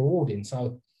 because it is rewarding.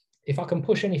 So if I can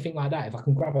push anything like that, if I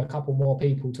can grab a couple more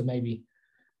people to maybe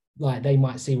like they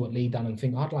might see what Lee done and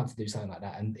think I'd like to do something like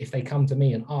that, and if they come to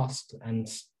me and ask and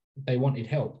they wanted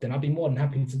help, then I'd be more than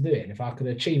happy to do it. And if I could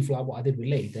achieve like what I did with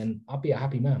Lee, then I'd be a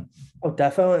happy man. Oh,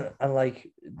 definitely. And like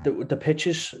the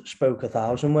pictures spoke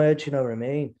 1,000 words, you know what I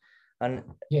mean? And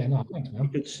yeah, no, thanks,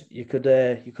 man. You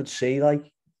could see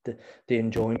like the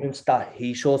enjoyment that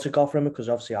he sort of got from it, because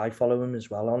obviously I follow him as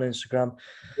well on Instagram.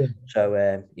 Yeah.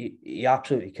 So he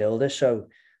absolutely killed it. So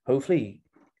hopefully,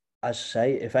 as I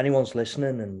say, if anyone's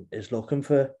listening and is looking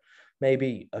for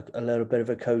maybe a little bit of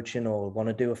a coaching or want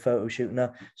to do a photo shoot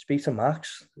now, speak to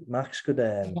Max. Max could.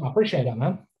 I appreciate that,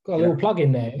 man. Got a little plug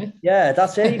in there. Yeah,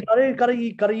 that's it. You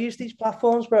gotta use these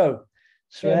platforms, bro.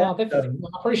 Yeah, no, definitely.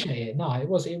 I appreciate it. No, it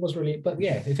was really. But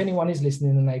yeah, if anyone is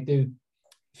listening and they do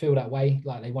feel that way,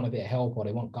 like they want a bit of help or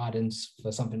they want guidance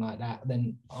for something like that,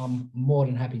 then I'm more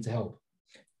than happy to help.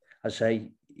 I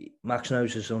say Max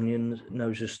knows his onions,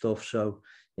 knows his stuff, so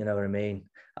you know what I mean.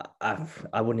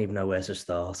 I wouldn't even know where to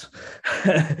start.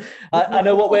 I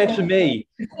know what works for me.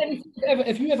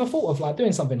 Have you ever thought of like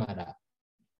doing something like that?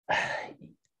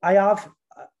 I have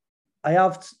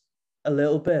a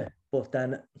little bit, but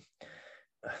then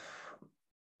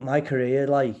my career,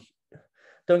 like,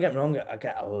 don't get me wrong, I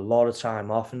get a lot of time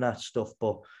off and that stuff,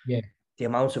 but the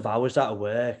amount of hours that I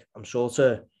work, I'm sort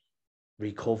of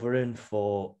recovering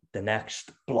for the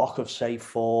next block of, say,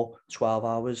 12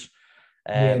 hours.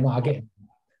 I get it.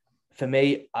 For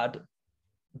me,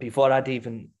 before I'd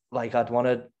even, like, I'd want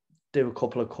to do a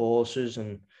couple of courses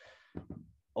and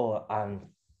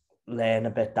learn a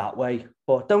bit that way.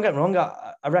 But don't get me wrong,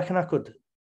 I reckon I could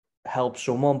help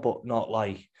someone, but not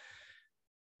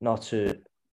to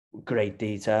great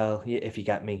detail, if you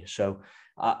get me. So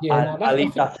Yeah, no, I I leave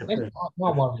think that that's to. what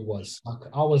my worry was. Like,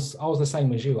 I was the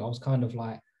same as you. I was kind of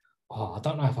like, oh, I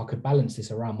don't know if I could balance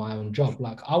this around my own job.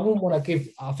 Like, I wouldn't want to give.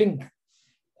 I think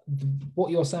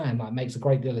what you're saying like makes a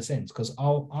great deal of sense because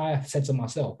I said to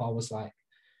myself, I was like,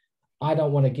 I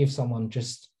don't want to give someone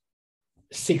just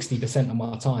 60% of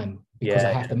my time because I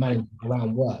Yeah, have to manage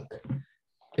around work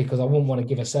because I wouldn't want to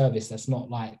give a service that's not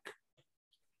like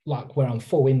where I'm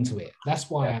full into it. That's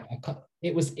why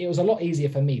it was a lot easier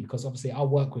for me because obviously I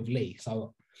work with Lee,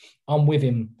 so I'm with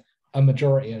him a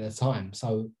majority of the time.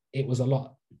 So it was a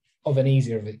lot of an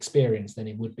easier of experience than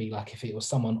it would be like if it was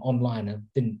someone online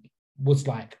and was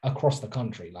like across the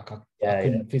country. Like I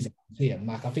couldn't physically see him.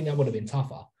 Like I think that would have been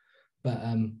tougher. But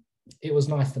it was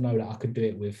nice to know that I could do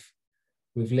it with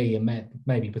Lee and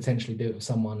maybe potentially do it with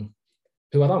someone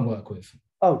who I don't work with.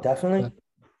 Oh, definitely. But,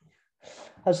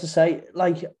 as I say,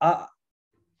 like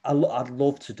I'd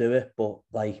love to do it, but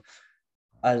like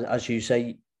as you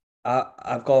say,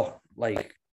 I've got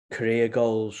like career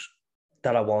goals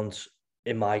that I want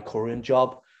in my current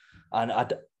job, and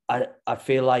I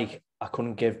feel like I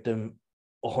couldn't give them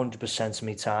 100% of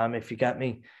my time, if you get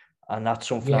me, and that's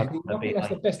something yeah, I'd want to I be think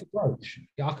that's like, the best approach.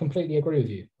 Yeah, I completely agree with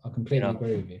you. I you completely know.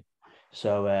 agree with you.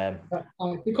 So But,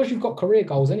 because you've got career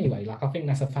goals anyway, like I think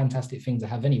that's a fantastic thing to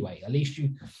have anyway. At least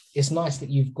it's nice that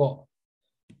you've got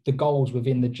the goals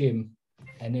within the gym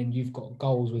and then you've got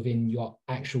goals within your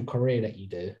actual career that you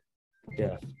do.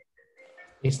 yeah,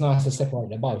 It's nice to separate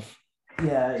them both.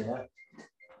 yeah.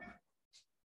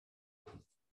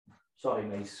 Sorry,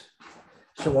 mate.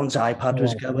 Someone's iPad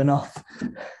was going off.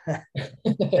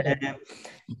 um,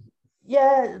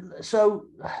 yeah. So,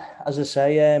 as I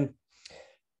say,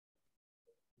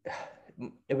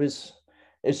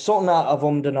 it's something that I've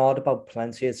ummed and ahed about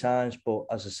plenty of times. But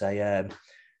as I say,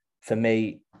 for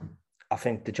me, I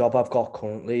think the job I've got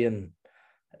currently and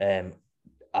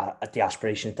the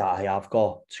aspirations that I have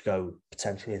got to go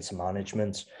potentially into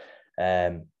management,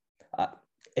 um,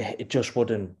 it just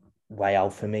wouldn't weigh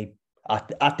out for me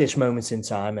at this moment in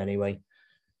time anyway.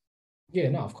 Yeah,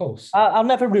 no, of course. I'll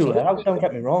never rule So, it out, don't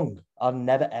get me wrong. I'll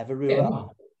never ever rule yeah, it no.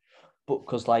 out. But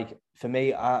because like for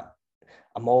me,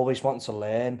 I'm always wanting to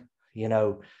learn, you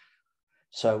know.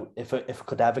 So if I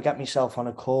could ever get myself on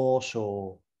a course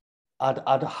or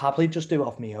I'd happily just do it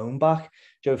off my own back,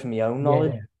 do it for my own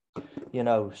knowledge, Yeah. you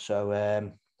know.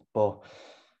 So but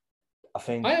I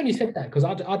think I only said that because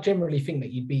I generally think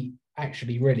that you'd be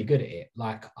actually really good at it.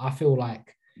 Like, I feel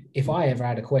like if I ever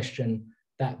had a question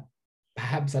that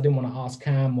perhaps I didn't want to ask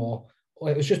Cam or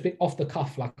it was just a bit off the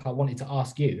cuff, like I wanted to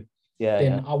ask you, yeah.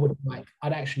 then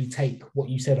I'd actually take what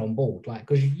you said on board. Like,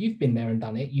 because you've been there and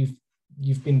done it.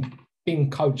 You've been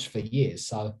coached for years.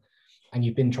 So, and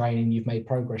you've been training, you've made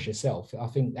progress yourself. I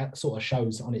think that sort of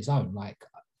shows on its own. Like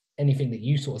anything that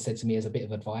you sort of said to me as a bit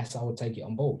of advice, I would take it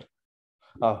on board.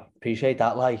 Oh, appreciate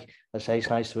that. Like I say, it's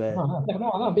nice to hear.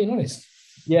 No, I'm being honest.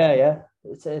 Yeah.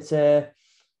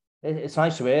 It's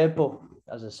nice to hear, but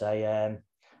as I say,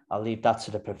 I'll leave that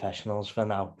to the professionals for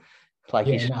now, like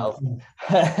Yeah, no.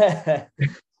 yourself.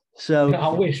 So, I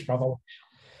wish, brother.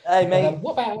 hey, mate,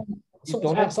 What about you've sort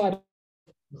of done it. outside?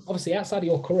 Obviously, outside of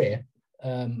your career,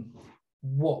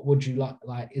 what would you like?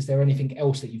 Like, is there anything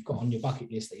else that you've got on your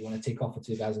bucket list that you want to tick off for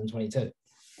 2022?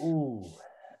 Ooh,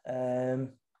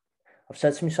 I've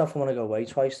said to myself I want to go away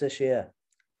twice this year,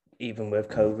 even with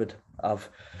COVID.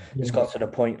 It's got to the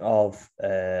point of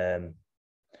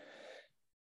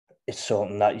it's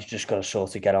something that you just got to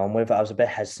sort of get on with. I was a bit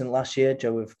hesitant last year,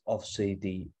 Joe, with obviously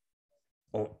the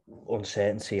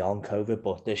uncertainty on COVID,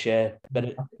 but this year,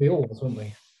 We all was, weren't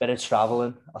we? bit of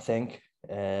traveling, I think.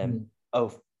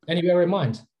 Oh, Anywhere in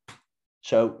mind?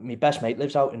 so my best mate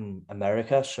lives out in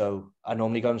America, so I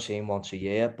normally go and see him once a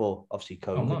year, but obviously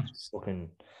COVID Nice. fucking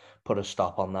put a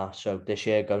stop on that. So this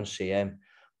year, go and see him.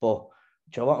 But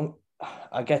do you know what?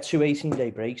 I get 2 18-day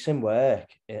breaks in work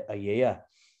a year,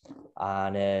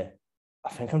 and I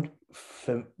think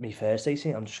for my first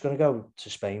 18, I'm just going to go to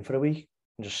Spain for a week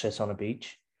and just sit on a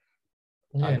beach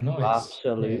Yeah, and do nice.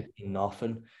 absolutely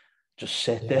nothing. Just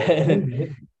sit Yeah.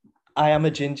 there. I am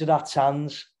a ginger that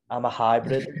tans. I'm a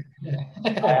hybrid.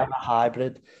 I am a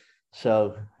hybrid.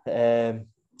 So, yeah,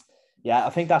 I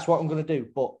think that's what I'm going to do.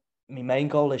 But my main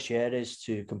goal this year is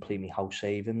to complete my house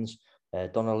savings.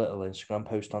 Done a little Instagram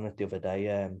post on it the other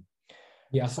day.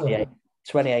 Yeah, I saw that.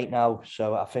 28 now.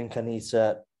 So I think I need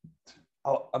to,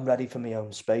 I'm ready for my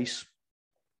own space.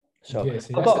 So yeah,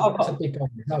 see, that's a big goal,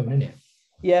 isn't it?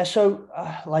 Yeah, so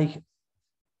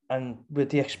and with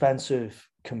the expense of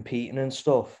competing and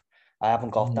stuff, I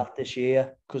haven't got that this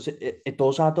year because it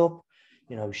does add up,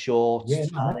 you know, shorts, Yeah,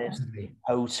 no, tanning, absolutely.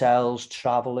 hotels,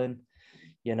 traveling,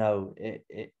 you know,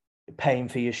 paying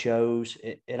for your shows,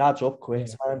 it adds up quick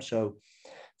time. So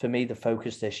for me, the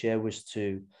focus this year was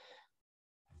to,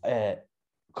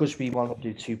 because we want to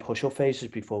do 2 push-up phases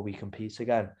before we compete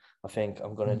again. I think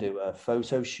I'm going to do a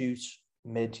photo shoot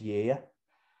mid-year,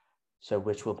 so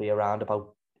which will be around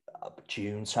about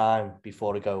June time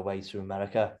before I go away to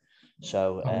America.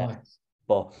 So, nice.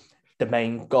 But the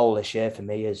main goal this year for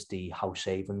me is the house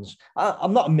savings.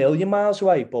 I'm not a million miles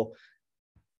away, but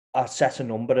I set a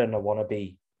number and I want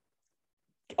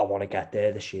to get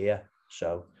there this year.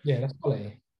 So yeah, that's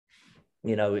quality.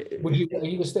 You know, are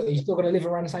you still going to live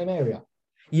around the same area?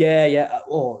 Yeah,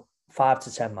 or 5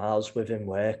 to 10 miles within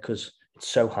work, because it's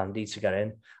so handy to get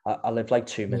in. I live like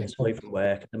 2 minutes away from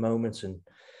work at the moment, and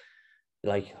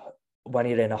like when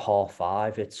you're in a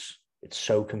 5:30, it's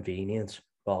so convenient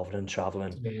rather than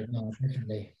traveling. Yeah, no,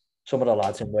 definitely. Some of the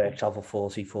lads in work travel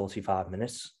 40-45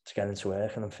 minutes to get into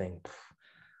work, and I'm thinking,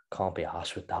 can't be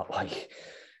arsed with that. Like,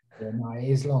 yeah, no, it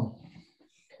is long.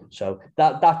 So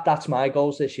that's my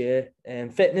goals this year.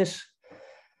 Fitness,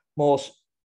 more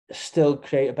still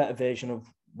create a better version of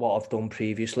what I've done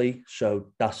previously.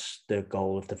 So that's the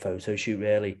goal of the photo shoot,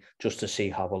 really, just to see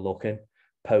how we're looking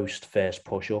post first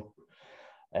push up.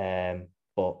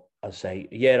 But I say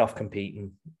a year off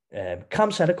competing.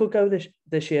 Cam said I could go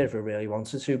this year if I really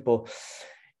wanted to, but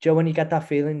Joe, when you get that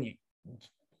feeling,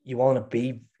 you want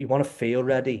to feel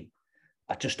ready.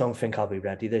 I just don't think I'll be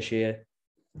ready this year.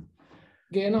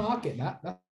 Yeah, no, I get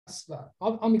that.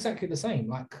 I'm exactly the same.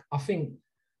 Like, I think,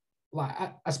 like,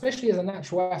 especially as a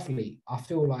natural athlete, I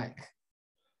feel like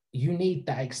you need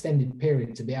that extended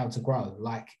period to be able to grow.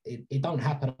 Like, it don't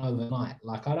happen overnight.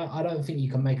 Like, I don't think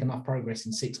you can make enough progress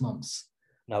in 6 months.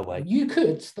 No way. You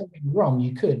could, don't get me wrong,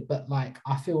 you could, but like,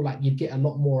 I feel like you'd get a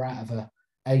lot more out of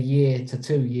a year to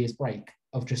 2 years break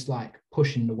of just like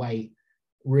pushing the weight,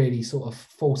 really sort of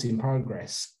forcing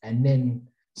progress, and then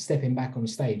stepping back on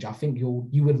stage. I think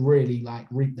you would really like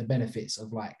reap the benefits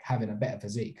of like having a better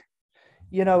physique.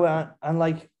 You know, and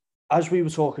like as we were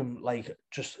talking, like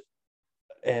just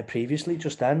previously,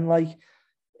 just then, like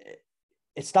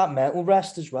it's that mental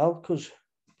rest as well, because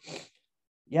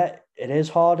yeah, it is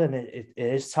hard and it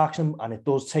is taxing, and it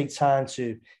does take time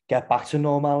to get back to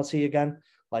normality again.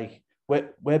 Like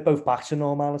we're both back to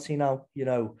normality now. You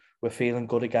know, we're feeling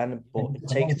good again, but it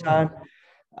takes time,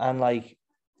 and like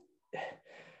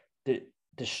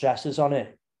the stresses on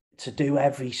it to do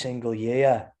every single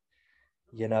year.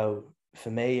 You know, for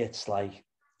me, it's like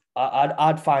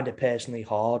I'd find it personally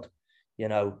hard. You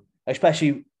know,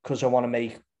 especially because I want to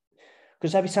make.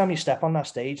 Because every time you step on that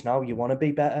stage now, you want to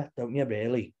be better, don't you,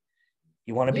 really?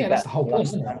 You want to be better. That's the whole point,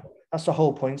 isn't it? That's the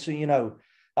whole point. So, you know,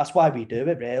 that's why we do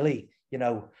it, really. You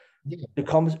know,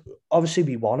 obviously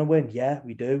we want to win. Yeah,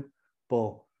 we do.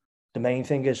 But the main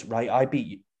thing is, right, I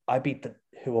beat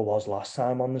who I was last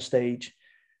time on the stage.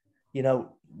 You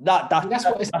know, that's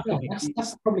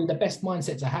probably the best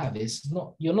mindset to have.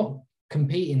 You're not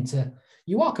competing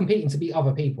you are competing to beat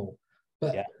other people,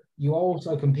 but you are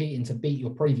also competing to beat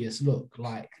your previous look.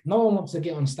 Like, no one wants to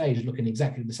get on stage looking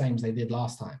exactly the same as they did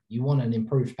last time. You want an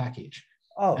improved package.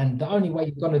 Oh. And the only way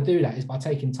you're going to do that is by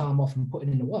taking time off and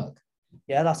putting in the work.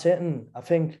 Yeah, that's it. And I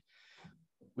think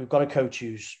we've got a coach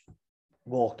who's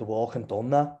walked the walk and done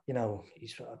that. You know,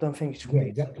 I don't think he's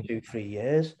going to be 2-3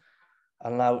 years.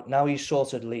 And now he's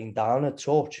sort of leaned down a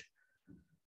touch.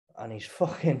 And he's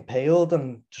fucking peeled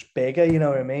and just bigger, you know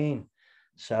what I mean?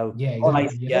 So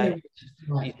exactly.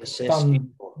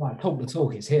 Talk the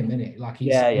talk, it's him, isn't it? Like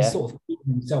he's sort of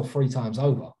beating himself 3 times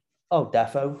over. Oh,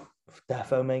 defo,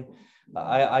 mate.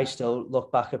 I still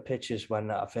look back at pictures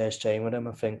when I first trained with him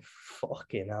and think,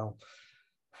 fucking hell.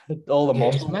 All the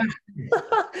muscles.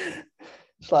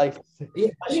 It's like,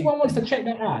 if anyone wants to check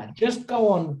that out, just go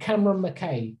on Cameron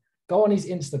McKay, go on his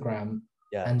Instagram.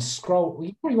 Yeah. And scroll.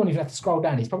 You probably won't even have to scroll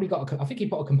down. He's probably got. I think he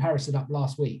put a comparison up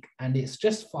last week, and it's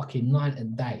just fucking night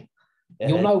and day. Yeah.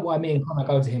 You'll know why me and Connor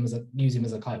go to him use him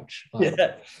as a coach. Like,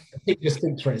 it just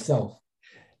speaks for itself.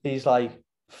 He's like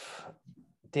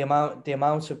the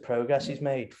amount of progress he's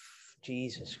made.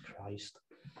 Jesus Christ,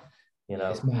 you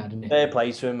know. It's mad, isn't it? Fair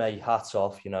play to him, mate. Hats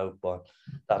off, you know. But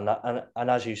and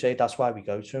as you say, that's why we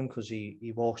go to him, because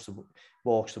he walks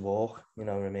the walk. You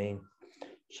know what I mean?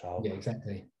 So yeah,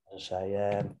 exactly.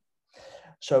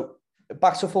 So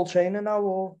back to full training now,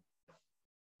 or?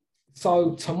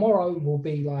 So tomorrow will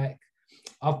be like,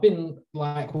 I've been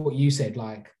like what you said,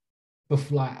 like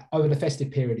before, like over the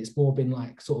festive period, it's more been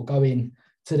like sort of going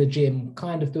to the gym,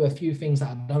 kind of do a few things that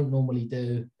I don't normally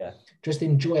do. Yeah. Just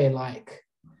enjoy, like,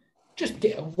 just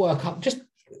get a workout.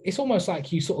 It's almost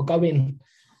like you sort of go in,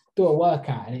 do a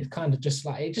workout, and it's kind of just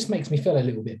like, it just makes me feel a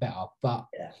little bit better. But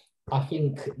I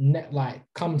think like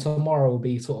come tomorrow will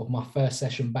be sort of my first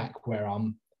session back where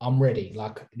I'm ready.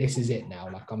 Like this is it now.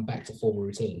 Like I'm back to full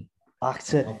routine. Back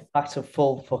to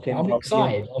full fucking I'm volume.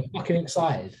 excited. I'm fucking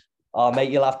excited. Oh,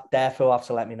 mate, you'll therefore have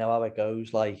to let me know how it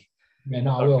goes. Like, Yeah,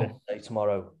 no, I will.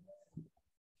 tomorrow.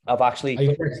 I've Are actually,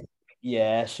 you ready?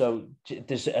 yeah. So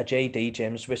there's a JD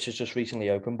gyms which has just recently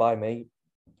opened by me.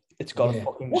 It's got a Yeah.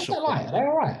 fucking. What's that like? Are they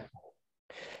all right?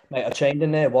 Mate, I trained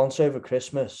in there once over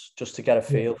Christmas just to get a Yeah.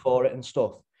 feel for it and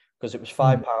stuff because it was Mm.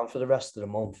 £5 for the rest of the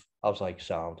month. I was like,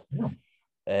 sound. Yeah.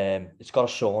 It's got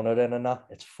a sauna in and that.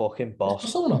 It's fucking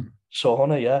What's the boss. sauna?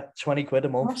 Sauna, yeah, 20 quid a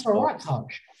month. That's all right,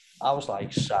 touch. I was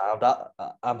like, sound.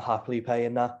 I'm happily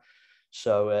paying that.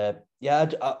 So yeah,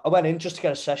 I went in just to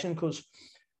get a session because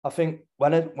I think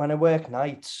when I work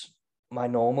nights, my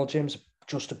normal gym's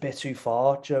just a bit too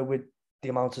far, Joe, with the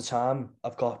amount of time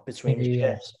I've got between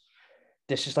Yeah. shifts.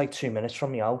 This is like 2 minutes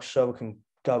from my house, so I can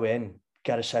go in,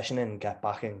 get a session in, get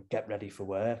back and get ready for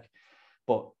work.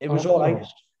 But it was all right.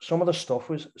 Some of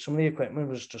the equipment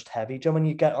was just heavy. Joe, when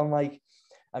you get on like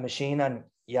a machine and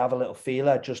you have a little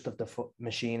feeler just of the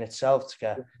machine itself to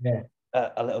get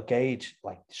a little gauge,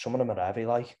 like some of them are heavy.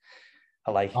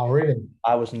 Oh, really?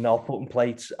 I was not putting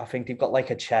plates. I think they've got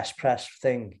like a chest press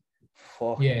thing.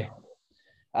 Fuck. Yeah.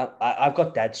 I've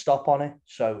got dead stop on it.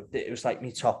 So it was like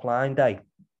me top line day.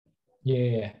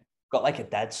 Yeah. Got like a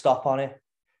dead stop on it.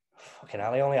 Fucking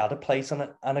hell, I only had a plate on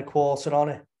it and a quarter on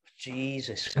it.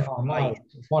 Jesus Oh, no. Christ.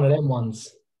 It's one of them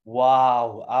ones.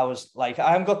 Wow. I was like,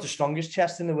 I haven't got the strongest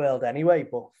chest in the world anyway,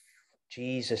 but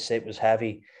Jesus, it was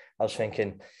heavy. I was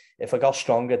thinking, if I got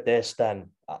strong at this, then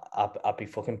I'd be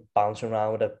fucking bouncing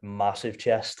around with a massive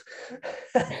chest.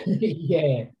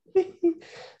 Yeah.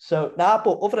 So,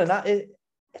 but other than that,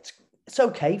 it's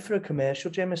okay for a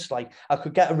commercial gym. It's like I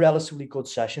could get a relatively good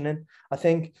session in. I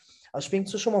think I was speaking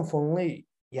to someone funnily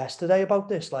yesterday about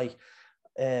this. Like,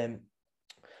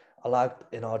 a lad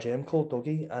in our gym called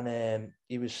Dougie, and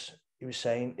he was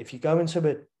saying if you go into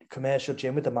a commercial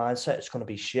gym with the mindset it's going to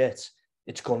be shit,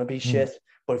 it's going to be shit.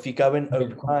 But if you go in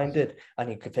open-minded and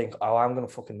you could think, oh, I'm going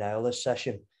to fucking nail this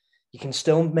session, you can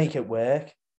still make it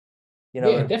work. You know?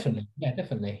 Yeah, definitely. Yeah,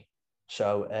 definitely.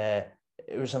 So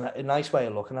it was a nice way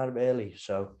of looking at it, really.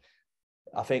 So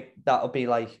I think that'll be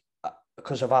like,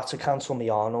 because I've had to cancel my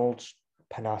Arnold's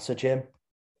Panata gym.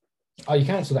 Oh, you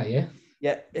cancelled that, yeah?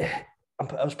 Yeah.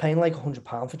 I was paying like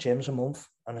 £100 for gyms a month.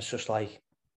 And it's just like,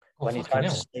 when you're trying to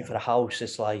stay for the house,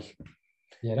 it's like...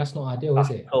 Yeah, that's not ideal, is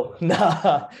it?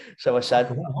 Nah. So I said...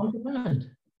 £100.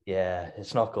 Yeah,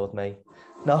 it's not good, mate.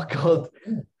 Not good.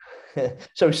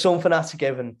 So something had to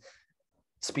give, and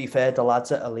to be fair, the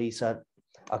lads at Elite,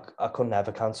 I could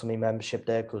never cancel my membership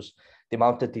there because the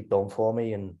amount that they've done for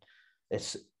me, and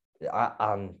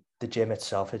and the gym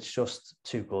itself, it's just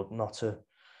too good not to.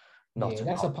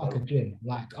 That's a pucker gym.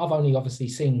 Like I've only obviously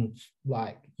seen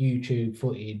like YouTube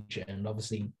footage and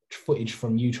obviously footage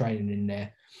from you training in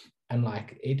there, and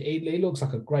like it looks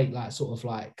like a great like sort of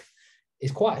like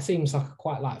it seems like a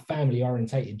quite like family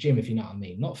orientated gym, if you know what I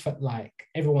mean. Not for, like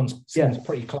everyone seems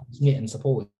pretty close knit and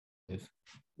supportive.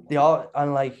 They are,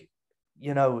 and like,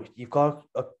 you know, you've got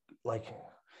like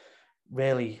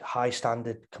really high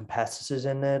standard competitors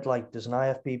in there. Like there's an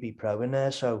IFBB pro in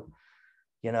there, so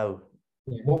you know.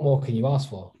 What more can you ask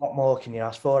for? What more can you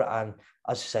ask for? And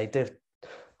as I say,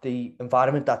 the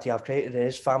environment that they have created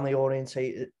is family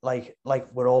orientated. Like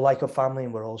we're all like a family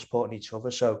and we're all supporting each other.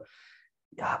 So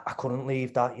yeah, I couldn't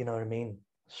leave that. You know what I mean?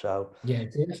 So yeah,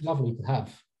 it's lovely to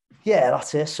have. Yeah,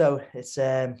 that's it. So it's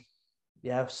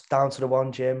it's down to the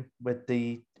one gym with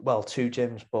two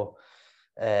gyms, but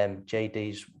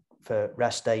JD's for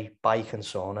rest day, bike and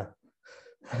sauna.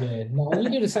 Yeah, no, you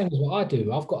do the same as what I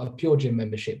do. I've got a pure gym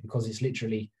membership because it's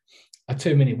literally a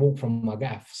 2-minute walk from my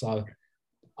gaff. So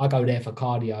I go there for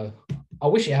cardio. I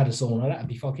wish it had a sauna. That'd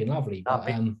be fucking lovely.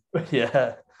 But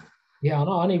yeah. Yeah, I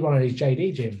know. I need one of these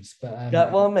JD gyms. But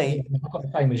mate. I've got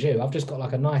the same as you. I've just got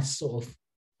like a nice sort of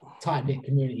tight-knit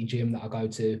community gym that I go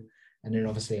to. And then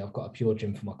obviously I've got a pure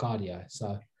gym for my cardio.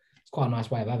 So it's quite a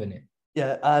nice way of having it.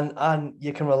 Yeah, and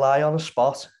you can rely on a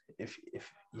spot if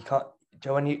you can't.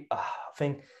 Joe, when you, I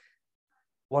think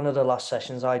one of the last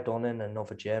sessions I done in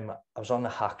another gym, I was on the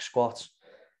hack squat,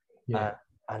 and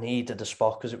I needed the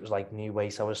spot because it was like new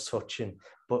weight I was touching.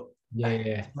 But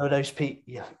you know those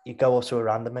people, you go up to a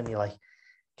random and you're like,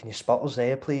 "Can you spot us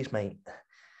there, please, mate?"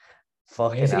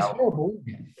 Fucking hell. It's horrible.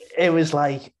 It was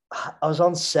like I was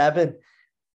on 7,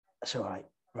 so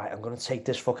right, I'm gonna take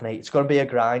this fucking 8. It's gonna be a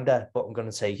grinder, but I'm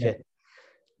gonna take it.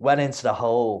 Went into the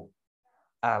hole,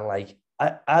 and like.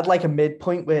 I had like a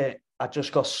midpoint where I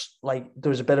just got like,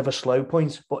 there was a bit of a slow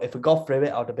point, but if I got through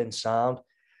it, I would have been sound.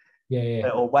 Yeah, yeah.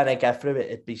 Or when I get through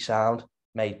it, it'd be sound.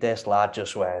 Mate, this lad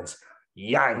just went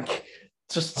yank,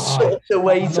 just sucked the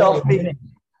weight off me.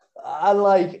 And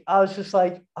like, I was just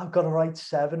like, I've got to write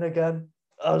 7 again.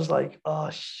 I was like, oh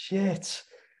shit.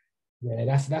 Yeah,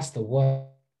 that's the worst.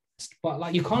 But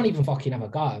like, you can't even fucking have a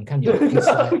go at them, can you? It's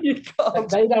No, like, you can't.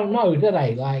 they don't know, do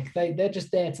they? Like, they're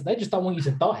just there to. They just don't want you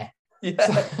to die. Yeah,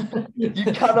 So,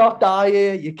 you cannot die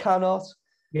here. You cannot.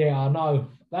 yeah, I know.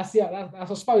 That's I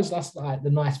suppose that's like the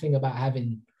nice thing about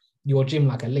having your gym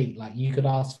like elite. Like, you could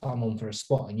ask someone for a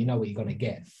spot, and you know what you're gonna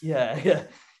get. Yeah, yeah.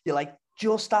 You're like,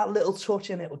 just that little touch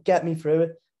and it will get me through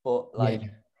it. But like,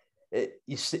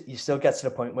 you still get to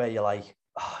the point where you're like,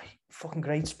 oh, fucking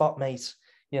great spot, mate.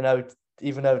 You know,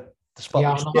 even though the spot.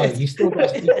 Yeah, I know. You still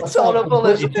got. It's horrible,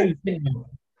 isn't it?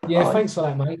 Yeah, thanks for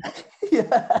that, mate.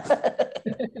 Yeah.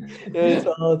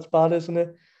 It's bad, isn't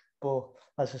it? But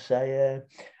as I say,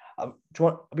 have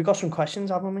we got some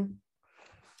questions, haven't we?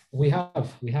 We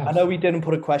have. I know we didn't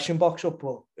put a question box up,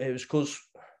 but it was because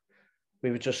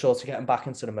we were just sort of getting back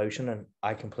into the motion, and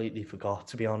I completely forgot,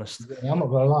 to be honest. Yeah, I'm not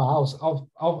gonna lie.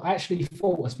 I actually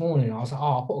thought this morning. I was like,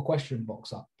 I'll put a question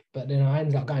box up, but then I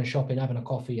ended up going shopping, having a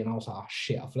coffee, and I was like, oh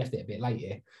shit, I've left it a bit late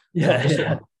here.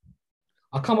 Yeah.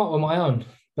 I come up with my own,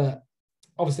 but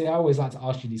obviously I always like to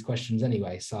ask you these questions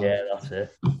anyway. So yeah, that's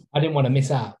it. I didn't want to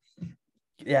miss out.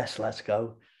 Yes, let's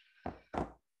go. Do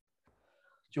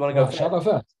you want to go? Shall I go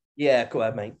first? Yeah, go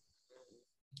ahead, mate.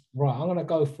 Right, I'm gonna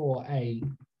go for a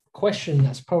question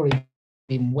that's probably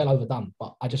been well overdone,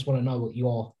 but I just want to know what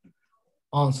your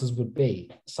answers would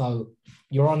be. So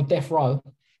you're on death row,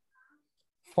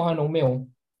 final meal,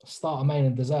 starter, main,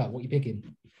 and dessert. What are you picking?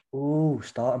 Ooh,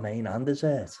 starter, main, and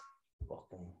dessert.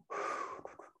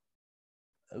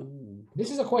 Ooh.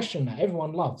 This is a question that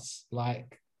everyone loves.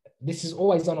 Like, this is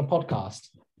always on a podcast.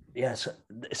 Yes,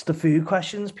 it's the food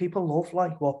questions. People love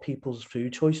like what people's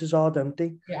food choices are, don't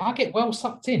they? Yeah, I get well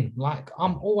sucked in. Like,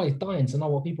 I'm always dying to know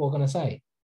what people are going to say.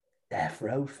 Death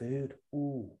row food.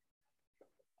 Ooh.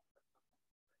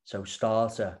 So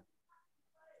starter.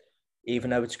 Even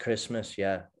though it's Christmas,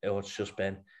 yeah, it's just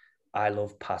been, I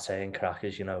love pate and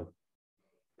crackers, you know.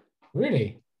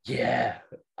 Really? Yeah.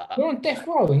 You're on death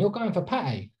row and you're going for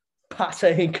pate?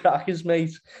 Pate and crackers,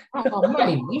 mate. Oh,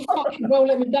 mate, you fucking well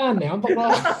let me down now. I'm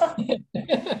not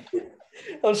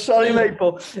I'm sorry, mate,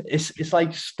 but it's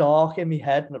like stark in my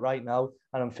head right now,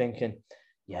 and I'm thinking,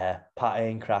 yeah, pate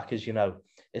and crackers, you know,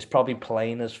 it's probably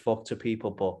plain as fuck to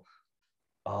people, but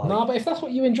no, but if that's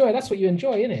what you enjoy, that's what you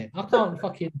enjoy, innit? I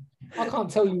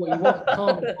can't tell you what you want.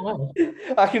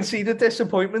 I can see the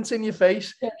disappointment in your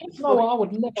face. Yeah, you know what? I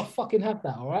would never fucking have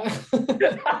that, all right?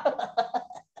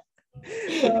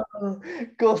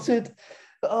 Gutted.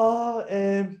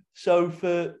 So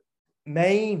for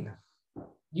main,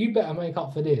 you better make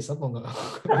up for this. I'm not gonna.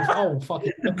 Oh,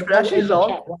 fucking. The pressure's on.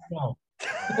 Right now.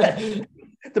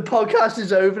 The podcast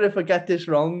is over if I get this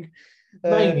wrong.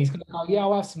 Main, he's gonna go, yeah,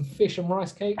 I'll have some fish and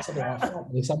rice cakes. I'll be like,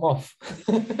 fuck this, I'm off.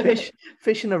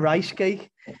 fish and a rice cake.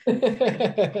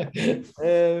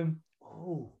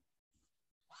 Oh.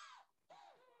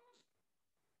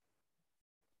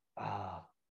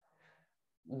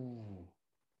 Ooh.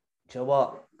 Do you know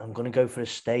what? I'm gonna go for a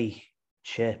steak,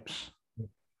 chips,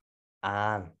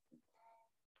 and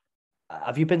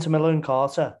have you been to Miller and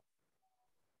Carter?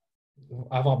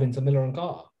 Have I been to Miller and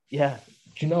Carter? Yeah.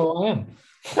 Do you know who I am?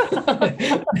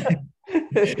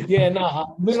 Yeah,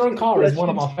 no, Miller and Carter is one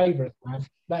of my favorites, man.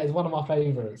 That is one of my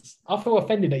favorites. I feel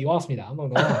offended that you asked me that. I'm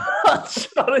not gonna lie.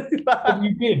 Sorry, man. Have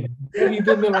you been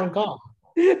Miller and Carter?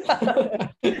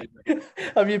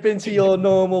 Have you been to your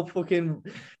normal fucking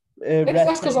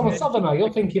that's because I'm a southerner.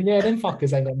 You're thinking, yeah, them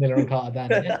fuckers ain't got Miller and Carter down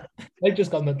there. They've just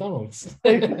got McDonald's.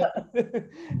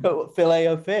 Filet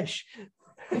of fish.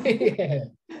 Yeah.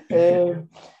 Do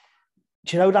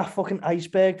you know that fucking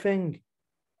iceberg thing?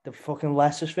 The fucking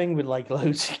lettuce thing with like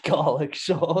loads of garlic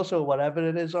sauce or whatever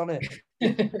it is on it.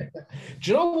 Do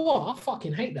you know what? I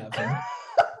fucking hate that thing.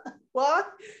 What?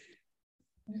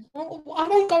 I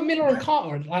don't go Miller and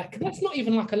Carter. Like, that's not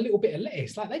even like a little bit of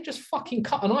lettuce. Like, they just fucking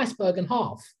cut an iceberg in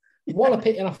half, wallop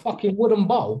it in a fucking wooden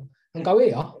bowl, and go,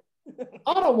 here.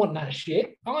 I don't want that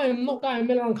shit. I am not going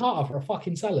Miller and Carter for a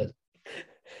fucking salad.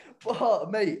 Well,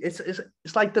 mate, it's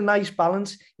like the nice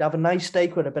balance. You have a nice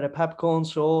steak with a bit of peppercorn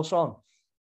sauce on.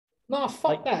 No,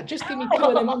 fuck that. Just give me 2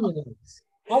 of them onion loaves.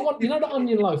 I want, you know, the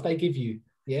onion loaf they give you.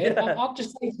 Yeah, I'll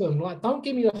just say to them, like, don't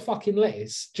give me the fucking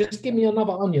lettuce. Just give me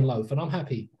another onion loaf, and I'm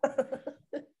happy.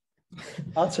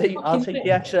 I'll take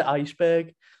the extra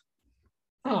iceberg.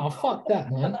 Oh, fuck that,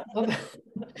 man.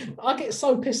 I get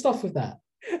so pissed off with that.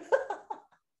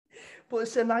 But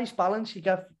it's a nice balance. You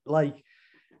get like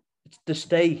the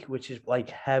steak, which is like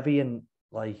heavy and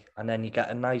like, and then you get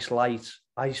a nice light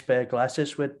iceberg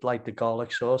lettuce with like the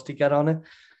garlic sauce to get on it.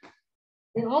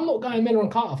 You know, I'm not going Miller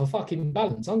and Carter for fucking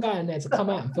balance. I'm going there to come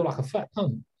out and feel like a fat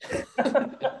cunt.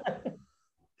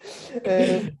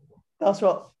 That's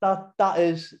what that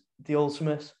is the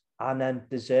ultimate. And then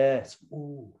dessert.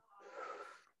 Ooh.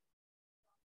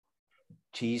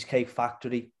 Cheesecake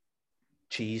Factory.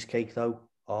 Cheesecake though.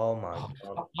 Oh my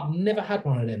God. I've never had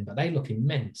one of them, but they look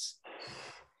immense.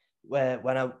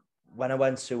 When I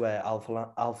went to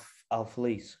Alpha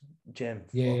Lee's gym.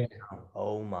 Yeah.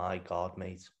 Oh my God,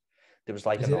 mate. There was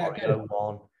like Is an it that Oreo good?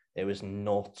 one. It was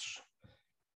nuts.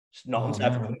 Nothing's Oh,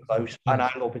 ever man. come close. And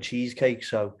I love a cheesecake,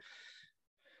 so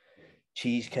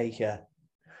cheesecake, yeah.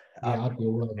 Yeah, I'd be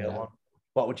all over that.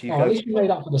 What would you Oh, go at least for? you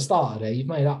made up for the starter there. You've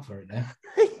made up for it there.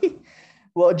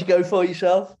 What would you go for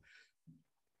yourself?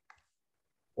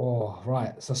 Oh,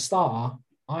 right. So starter,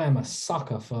 I am a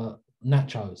sucker for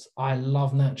nachos. I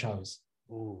love nachos.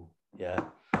 Ooh, yeah.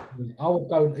 I would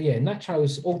go, yeah,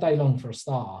 nachos all day long for a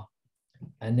starter.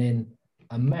 And then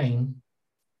a main.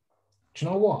 Do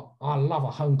you know what? I love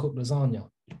a home cooked lasagna.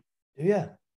 Yeah.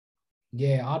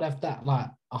 Yeah, I'd have that, like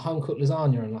a home cooked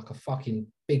lasagna and like a fucking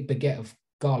big baguette of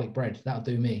garlic bread. That'll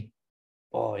do me.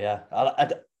 Oh, yeah.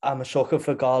 I'm a sucker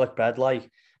for garlic bread, like,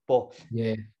 but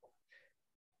Yeah.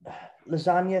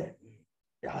 lasagna,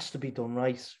 it has to be done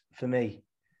right for me.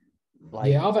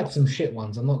 Like, Yeah, I've had some shit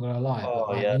ones, I'm not gonna lie. But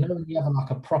like, yeah. you know, when you have like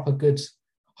a proper good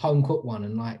home cooked one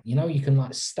and like, you know, you can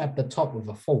like stab the top with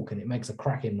a fork and it makes a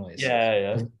cracking noise.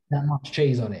 Yeah. There's that much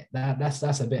cheese on it. That's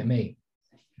a bit of me.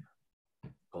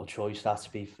 Good choice, that,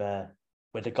 to be fair.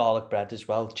 With the garlic bread as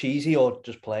well. Cheesy or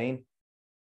just plain?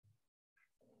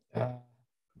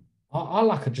 I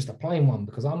like just a plain one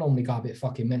because I normally go a bit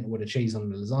fucking mental with the cheese on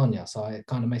the lasagna, so it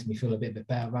kind of makes me feel a bit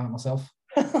better about myself.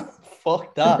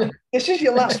 Fuck that. This is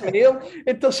your last meal.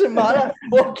 It doesn't matter.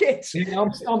 Fuck it. Yeah,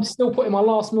 I'm still putting my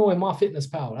last meal in my fitness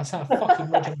pal. That's how fucking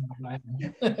regimented I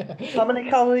am. How many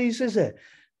calories is it?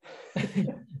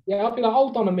 Yeah, I'll be like,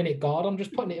 hold on a minute, guard. I'm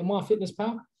just putting it in my fitness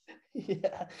pal.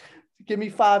 Yeah. Give me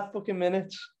 5 fucking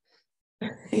minutes.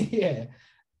 Yeah.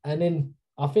 And then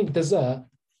I think dessert.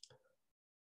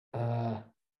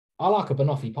 I like a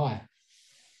banoffee pie.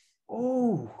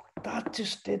 Oh, that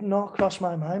just did not cross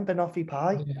my mind. Banoffee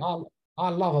pie. Yeah, I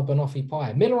love a banoffee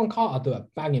pie. Miller and Carter do a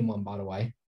banging one, by the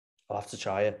way. I'll have to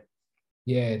try it.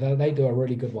 Yeah, they do a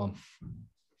really good one.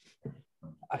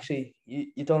 Actually,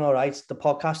 you done all right. The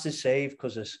podcast is saved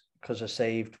because I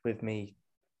saved with me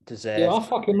dessert. Yeah, I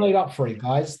fucking made up for it,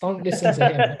 guys. Don't listen to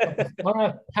him. I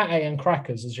have pate and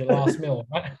crackers as your last meal,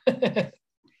 right?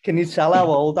 Can you tell how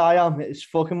old I am? It's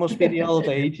fucking must be the old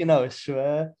age, you know, I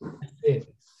swear.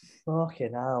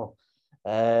 Fucking hell.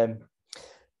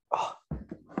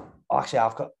 Actually,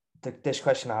 I've got this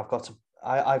question.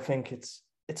 I think it's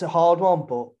a hard one,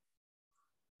 but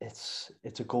it's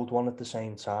a good one at the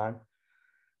same time.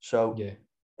 So, yeah.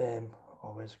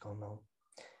 Where's it gone now?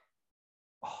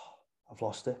 Oh, I've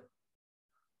lost it.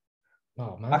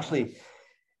 Oh man. Actually,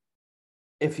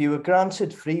 if you were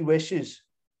granted 3 wishes,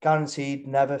 guaranteed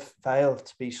never fail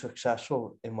to be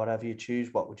successful in whatever you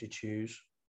choose, what would you choose?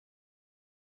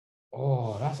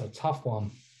 Oh, that's a tough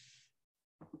one.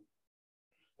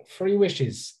 3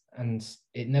 wishes and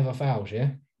it never fails,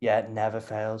 yeah? Yeah, it never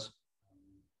fails.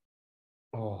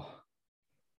 Oh.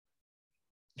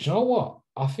 Do you know what?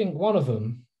 I think one of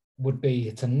them would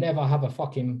be to never have a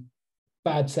fucking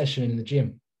bad session in the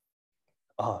gym.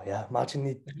 Oh, yeah.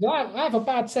 Imagine I have a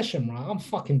bad session, right? I'm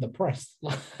fucking depressed.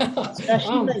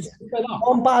 Especially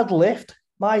one bad lift,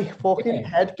 my fucking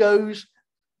head goes.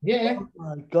 Yeah. Oh,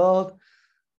 my God.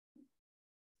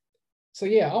 So,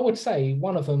 yeah, I would say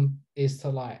one of them is to,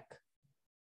 like,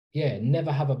 yeah,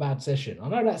 never have a bad session. I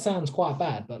know that sounds quite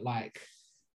bad, but, like,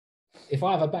 if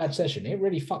I have a bad session, it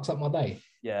really fucks up my day.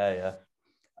 Yeah.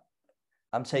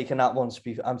 I'm taking that one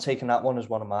as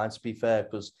one of mine, to be fair,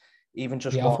 because even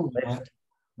just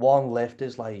one lift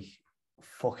is like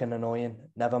fucking annoying.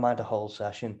 Never mind a whole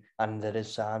session. And there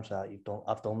is times that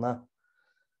I've done that.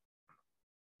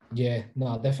 Yeah,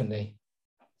 no, definitely.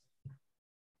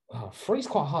 Oh, 3's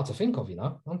quite hard to think of, you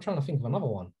know. I'm trying to think of another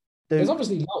one. There's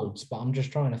obviously loads, but I'm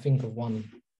just trying to think of one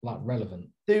like relevant.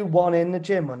 Do one in the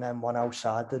gym and then one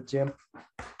outside the gym.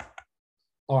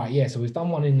 All right, yeah. So we've done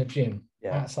one in the gym.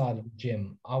 Yeah. Outside of the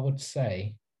gym, I would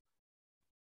say.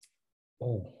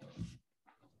 Oh,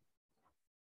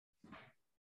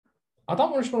 I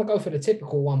don't just want to go for the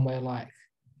typical one where, like,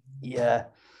 yeah,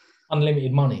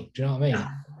 unlimited money. Do you know what I mean?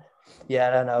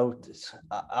 Yeah, I know.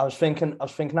 I was thinking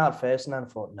that first, and then I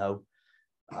thought, no,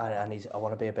 I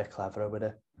want to be a bit cleverer with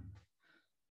it.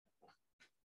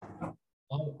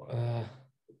 Oh,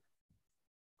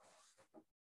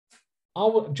 I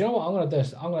would. Do you know what I'm gonna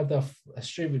do? I'm gonna do a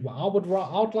stupid one.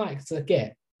 I'd like to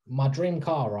get my dream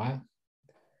car, right,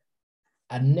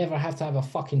 and never have to have a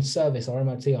fucking service or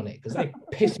MOT on it because they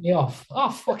piss me off.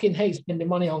 I fucking hate spending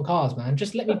money on cars, man.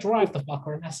 Just let me drive the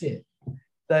fucker and that's it.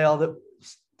 They are the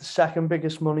second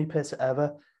biggest money pit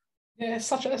ever. Yeah,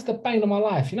 that's the bane of my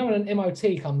life. You know, when an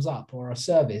MOT comes up or a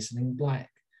service, and like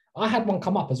I had one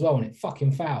come up as well, and it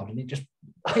fucking failed, and it just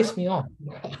pissed me off.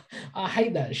 I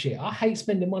hate that shit. I hate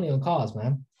spending money on cars,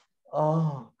 man.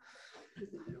 Oh,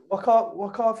 what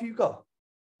car have you got?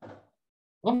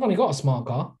 I've only got a smart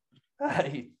car.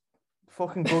 Hey,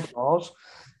 fucking good cars.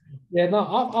 Yeah, no,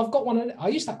 I've got one.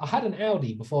 I had an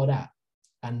Audi before that,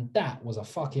 and that was a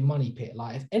fucking money pit.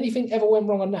 Like, if anything ever went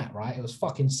wrong on that, right, it was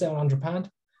fucking £700.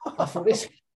 I thought this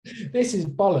is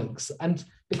bollocks. And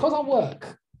because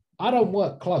I don't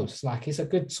work close. Like, it's a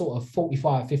good sort of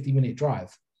 45, 50-minute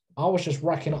drive. I was just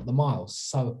racking up the miles.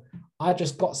 So I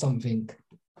just got something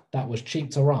that was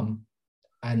cheap to run.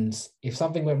 And if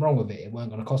something went wrong with it, it weren't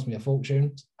going to cost me a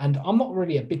fortune. And I'm not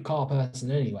really a big car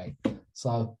person anyway.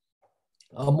 So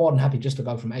I'm more than happy just to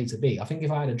go from A to B. I think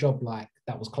if I had a job like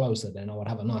that was closer, then I would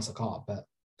have a nicer car, but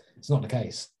it's not the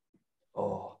case.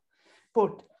 Oh,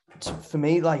 but for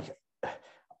me, like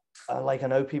I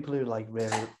know people who like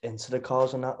really into the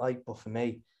cars and that, like, but for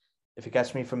me, if it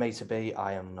gets me from A to B,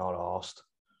 I am not arsed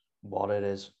what it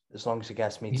is, as long as it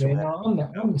gets me to it. No,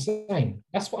 I'm the same.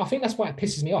 I think that's why it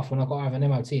pisses me off when I got to have an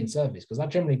MOT in service, because I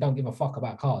generally don't give a fuck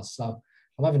about cars. So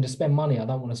I'm having to spend money I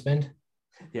don't want to spend.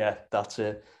 Yeah, that's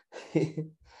it.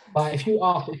 But if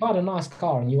I had a nice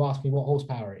car and you asked me what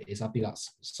horsepower it is, I'd be like,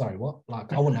 sorry, what?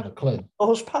 Like, I wouldn't have a clue.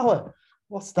 Horsepower?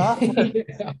 What's that?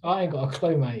 I ain't got a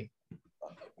clue, mate.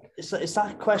 It's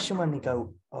that question when they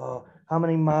go, oh, how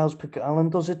many miles per gallon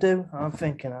does it do? I'm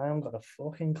thinking, I haven't got a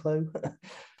fucking clue.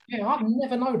 Yeah, I'd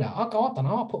never know that. I don't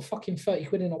know. I'll put fucking 30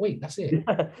 quid in a week. That's it.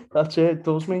 Yeah, that's it.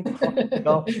 Does me.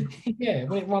 Yeah,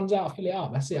 when it runs out, I fill it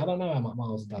up. That's it. I don't know how much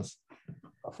miles it does.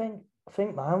 I think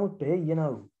mine would be,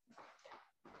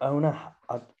 I'd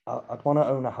want to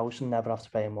own a house and never have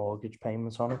to pay a mortgage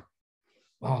payments on it.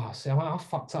 Oh, see, I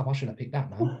fucked up. I should have picked that,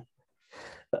 man.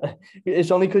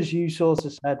 It's only because you sort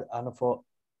of said, and I thought,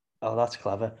 oh, that's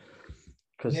clever.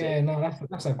 Yeah, no,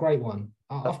 that's a great one.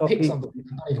 I've picked something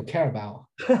I don't even care about.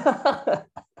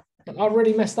 I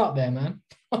really messed up there, man.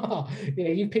 Yeah,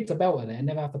 you picked a belter there and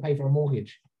never have to pay for a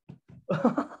mortgage.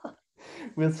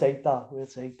 We'll take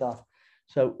that.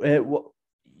 So, what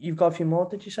you've got a few more,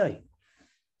 did you say?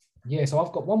 Yeah, so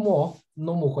I've got one more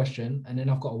normal question, and then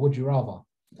I've got a would you rather.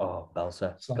 Oh,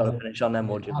 belter. So, got to finish on them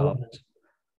would you rather.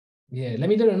 Yeah, let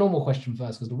me do a normal question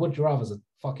first, because the would you rather is a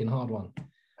fucking hard one.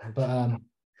 But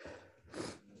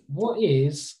what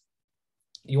is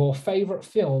your favorite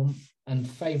film and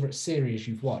favorite series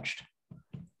you've watched?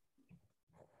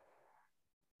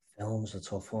 Film's a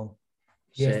tough one.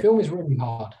 Yeah, film is really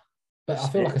hard, but I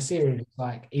feel like a series is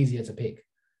like easier to pick.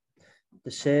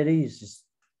 The series is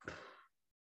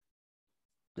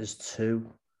there's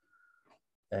two.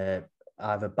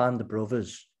 Either Band of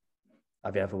Brothers.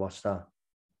 Have you ever watched that?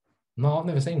 No, I've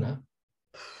never seen that.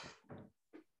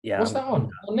 Yeah. What's that on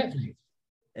Netflix?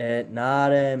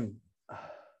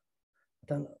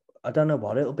 I don't know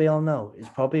what it'll be on now. It's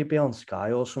probably be on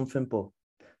Sky or something, but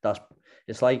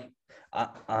it's like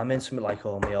I'm into like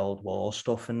all my old war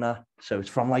stuff and that. So it's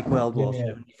from like World War II.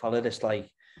 You follow this like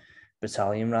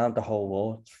battalion around the whole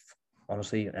war. It's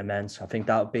honestly immense. I think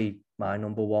that would be my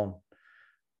number one.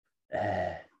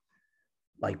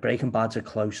 Like Breaking Bad's a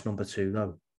close number two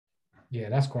though. Yeah,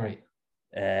 that's great.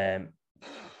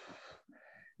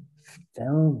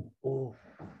 Film. Oh.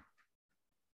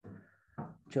 Do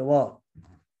you know what?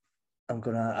 I'm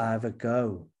gonna either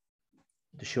go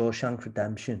The Shawshank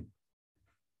Redemption.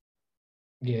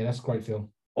 Yeah, that's a great film.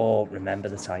 Or Remember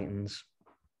the Titans.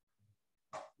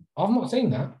 I've not seen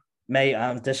that. Mate,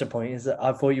 I'm disappointed.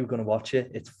 I thought you were going to watch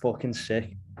it. It's fucking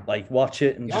sick. Like, watch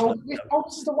it and just...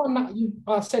 this is the one that you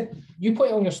said you put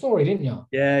it on your story, didn't you?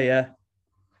 Yeah.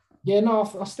 Yeah, no,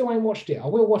 I still ain't watched it. I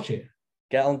will watch it.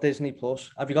 Get on Disney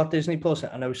Plus. Have you got Disney Plus?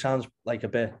 I know it sounds like a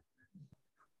bit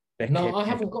no, I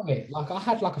haven't got it. Like, I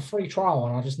had like a free trial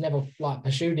and I just never like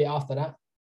pursued it after that.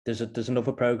 There's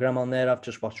another program on there I've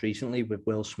just watched recently with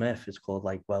Will Smith. It's called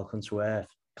like Welcome to Earth.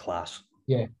 Class.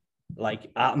 Yeah.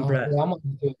 Like Attenborough. Yeah, I might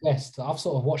do it best. I've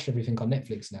sort of watched everything on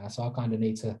Netflix now, so I kind of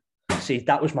need to. See,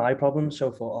 that was my problem.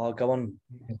 So for I'll go on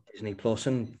Disney Plus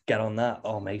and get on that.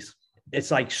 Oh, mate.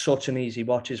 It's like such an easy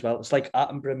watch as well. It's like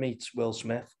Attenborough meets Will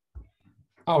Smith.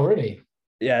 Oh, really?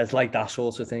 Yeah, it's like that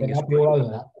sort of thing. Yeah, I'll be all over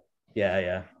that.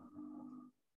 Yeah.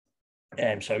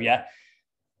 So yeah,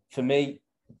 for me,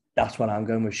 That's what I'm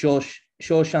going with.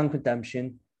 Shawshank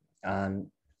Redemption and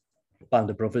Band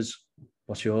of Brothers.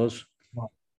 What's yours?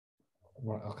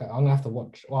 Right, okay. I'm gonna have to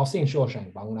watch. Well, I've seen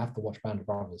Shawshank, but I'm gonna have to watch Band of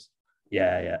Brothers.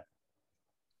 Yeah.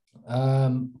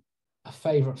 A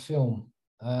favorite film.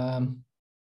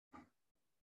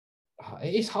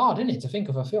 It's hard, isn't it, to think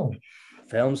of a film?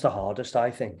 Film's the hardest, I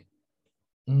think.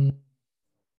 Do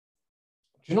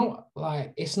you know,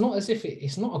 like, it's not as if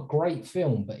it's not a great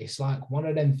film, but it's like one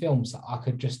of them films that I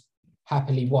could just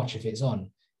happily watch if it's on,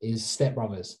 is Step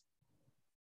Brothers.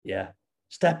 Yeah.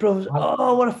 Step Brothers.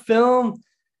 Oh, what a film.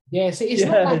 Yeah, it's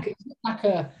not like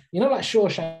a, like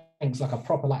Shawshank's like a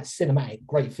proper, like, cinematic,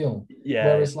 great film. Yeah.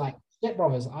 Whereas, like, Step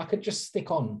Brothers, I could just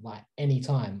stick on, like, any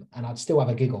time and I'd still have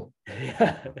a giggle.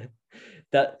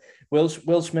 That Will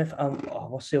Smith and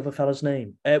what's the other fella's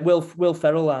name? Will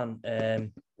Ferrell and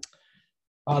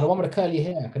the one with the curly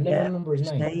hair. I can never remember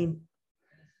his name.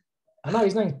 I know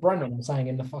his name's Brennan. I'm saying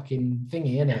in the fucking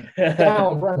thingy, innit?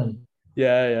 Down Brennan.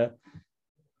 Yeah.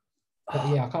 But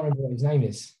yeah, I can't remember what his name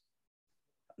is.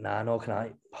 Nah, no, can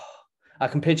I? I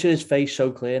can picture his face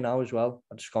so clear now as well.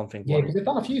 I just can't think. Yeah, because they've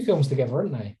done a few films together,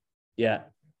 haven't they? Yeah.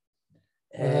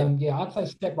 I'd say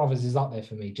Step Brothers is up there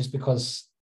for me, just because,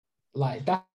 like,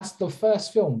 that's the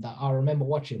first film that I remember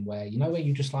watching where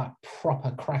you just like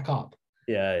proper crack up.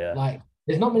 Yeah. Like,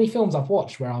 there's not many films I've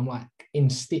watched where I'm like in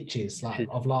stitches like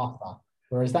of laughter,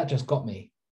 whereas that just got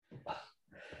me.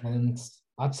 And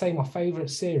I'd say my favorite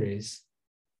series,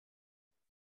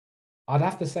 I'd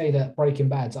have to say that Breaking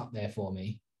Bad's up there for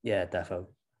me. Yeah, defo.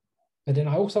 But then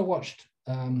I also watched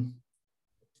on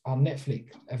Netflix.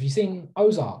 Have you seen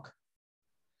Ozark?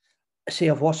 See,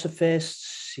 I've watched the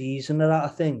first season of that, I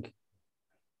think.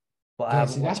 But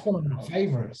that's one of my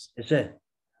favorites. Is it?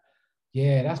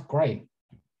 Yeah, that's great.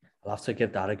 I'll have to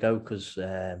give that a go because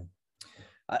I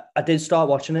did start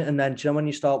watching it, and then when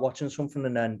you start watching something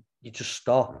and then you just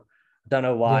stop. I don't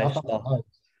know why. I've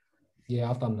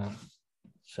done that.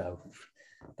 So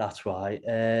that's why.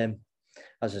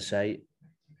 As I say,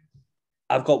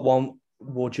 I've got one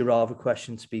would you rather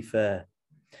question, to be fair.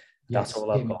 That's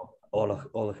all I've got.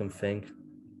 All I can think.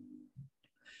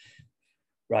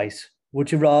 Right.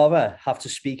 Would you rather have to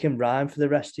speak in rhyme for the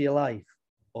rest of your life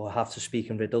or have to speak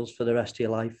in riddles for the rest of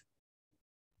your life?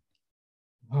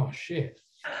 Oh, shit.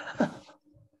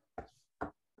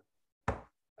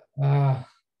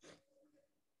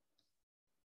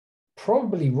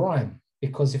 Probably rhyme,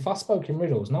 because if I spoke in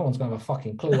riddles, no one's going to have a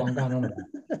fucking clue what I'm going on about.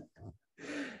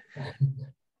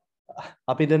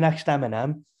 I'll be the next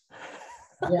Eminem.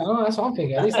 Yeah, that's what I'm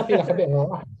thinking. At least I feel like a bit of a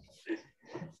rhyme.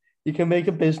 You can make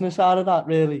a business out of that,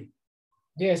 really.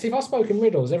 Yeah, see, if I spoke in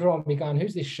riddles, everyone would be going,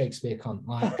 "Who's this Shakespeare cunt?"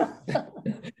 Like,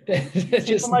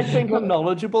 just might think I'm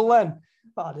knowledgeable then.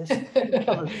 Oh, this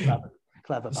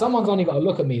clever. Someone's only got to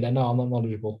look at me, they know I'm not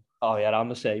knowledgeable. Oh yeah, I'm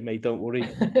the same, mate. Don't worry.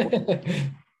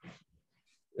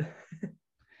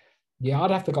 Yeah,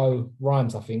 I'd have to go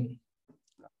rhymes, I think.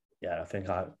 Yeah, I think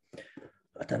I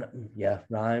don't know. Yeah,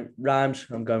 rhymes.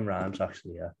 I'm going rhymes,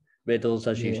 actually. Yeah, riddles,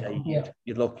 as you say.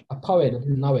 You'd look a poet. I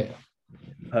didn't know it.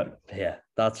 Yeah,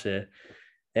 that's it.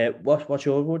 What's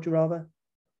your would you rather?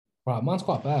 Right, mine's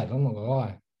quite bad. I'm not gonna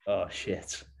lie. Oh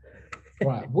shit.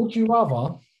 Right, would you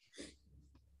rather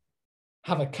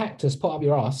have a cactus put up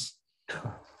your ass,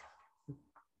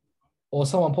 or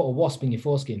someone put a wasp in your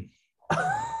foreskin?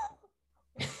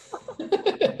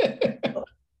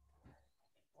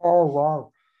 Oh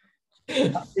wow.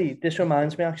 Actually, this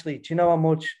reminds me, actually, do you know how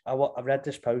much I read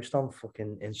this post on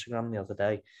fucking Instagram the other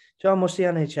day? Do you know how much the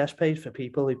NHS pays for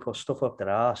people who put stuff up their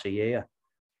arse a year?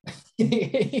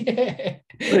 Yeah.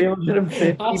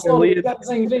 350 I saw million. that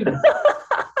same thing.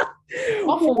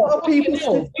 What are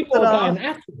people going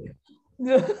at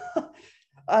it?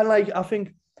 And like, I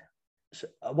think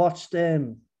I watched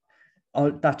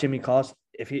that Jimmy Carr.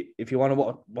 If you want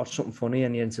to watch something funny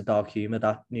and you're into dark humor,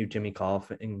 that new Jimmy Carr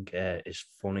thing is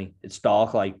funny. It's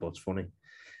dark, like, but it's funny.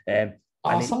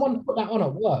 Someone put that on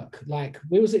at work. Like,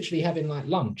 we was literally having like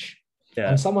lunch,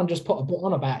 and someone just put a bit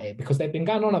on about it because they've been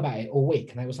going on about it all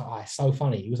week, and they was like, "Oh, it's so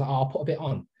funny." He was like, "Oh, I'll put a bit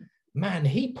on." Man,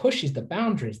 he pushes the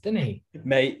boundaries, doesn't he?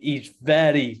 Mate, he's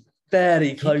very,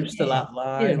 very close to that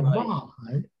line.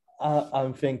 Like,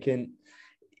 I'm thinking,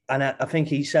 and I think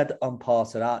he said on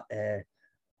part of that.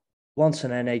 Once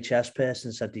an NHS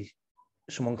person said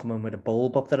someone come in with a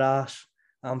bulb up their ass.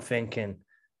 I'm thinking,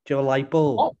 do you have a light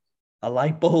bulb? Oh. A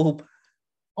light bulb?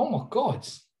 Oh my God.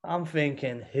 I'm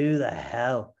thinking, who the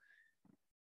hell?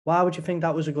 Why would you think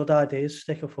that was a good idea?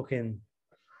 Stick a fucking...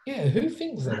 Yeah, who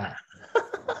thinks of that?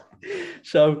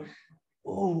 So,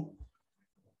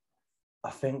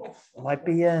 I think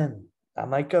I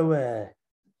might go...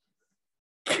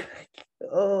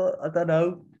 oh, I don't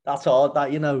know. That's hard,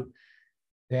 that, you know.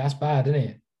 Yeah, that's bad, isn't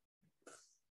it?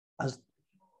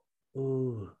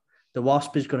 The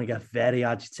wasp is going to get very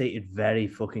agitated very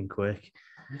fucking quick.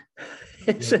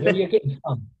 You're getting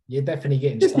stung. You're definitely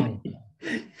getting stung.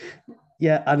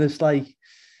 Yeah, and it's like,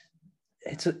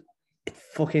 it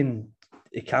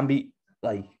can be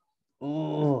like,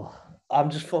 oh, I'm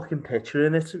just fucking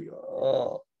picturing it.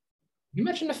 Oh.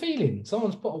 Imagine the feeling.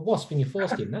 Someone's put a wasp in your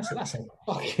foreskin. That's a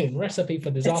fucking recipe for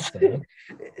disaster, man.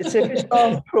 It's if it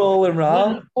starts crawling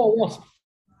around. Oh, wasp.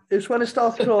 It's when it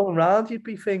starts crawling around, you'd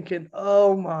be thinking,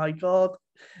 oh my God.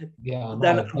 Yeah, I know.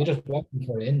 Then You're just waiting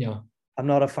for it, aren't you? I'm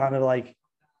not a fan of like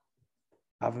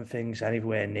having things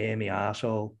anywhere near me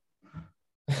arsehole.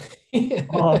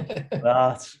 Oh,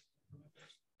 that's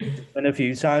been a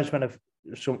few times when a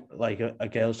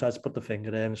girl tries to put the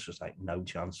finger in, it's just like, no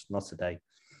chance, not today.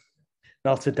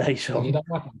 Not today, son. You don't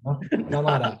like it, no? You don't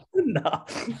like that? No.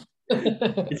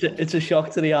 It's a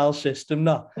shock to the whole system,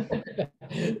 no.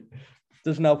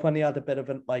 There's no when he had a bit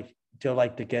of a, like, do you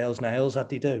like the girls' nails that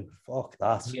they do? Fuck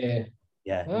that. Yeah.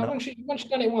 Yeah. No. Once you've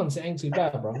done it once, it ain't too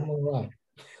bad, bro. I'm all right.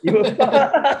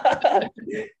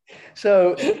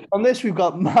 So on this, we've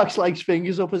got Max likes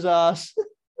fingers up his ass.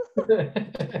 I'm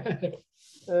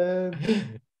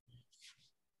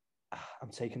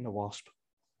taking the wasp.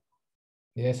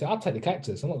 Yeah, so I'd take the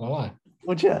cactus. I'm not gonna lie.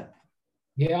 Would you?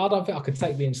 Yeah, I don't think I could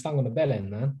take being stung on the bell end,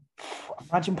 man.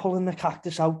 Imagine pulling the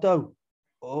cactus out though.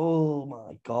 Oh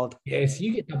my God. Yeah, so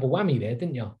you get double whammy there,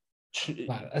 didn't you?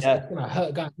 Like, it's gonna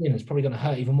hurt going in. It's probably gonna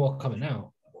hurt even more coming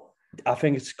out. I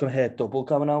think it's gonna hurt double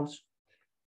coming out,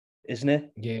 isn't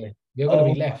it? Yeah, you're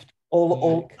gonna be left.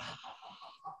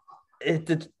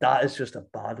 That is just a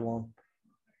bad one.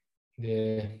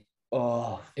 Yeah.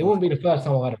 Oh, it wouldn't be the first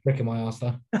time I've had a prick in my ass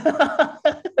though.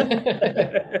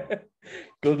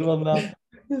 Good one, that.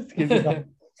 Give you that.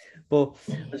 But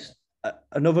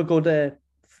another good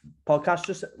podcast,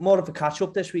 just more of a catch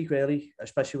up this week, really,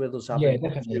 especially with us having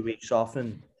 2 weeks off.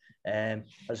 And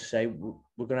as I say,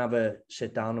 we're going to have a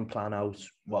sit down and plan out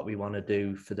what we want to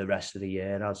do for the rest of the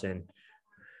year, as in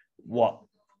what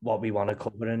we want to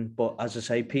cover in. But as I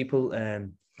say, people,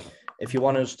 if you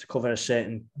want us to cover a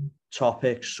certain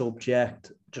topic,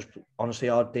 subject, just honestly,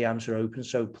 our DMs are open,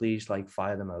 so please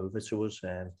fire them over to us,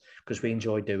 because we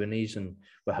enjoy doing these, and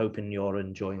we're hoping you're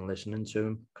enjoying listening to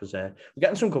them, because we're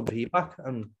getting some good feedback.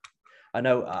 And I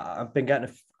know I've been getting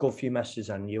a good few messages,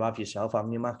 and you have yourself,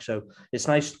 haven't you, Max? So it's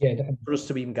nice for us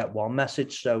to even get one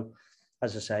message. So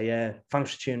as I say,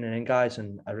 thanks for tuning in, guys,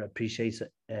 and I appreciate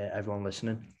everyone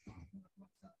listening.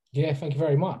 Yeah, thank you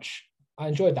very much. I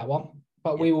enjoyed that one.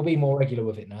 But we will be more regular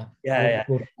with it now.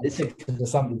 We'll stick to the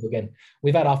Sundays again.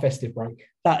 We've had our festive break.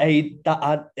 That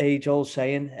age-old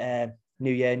saying,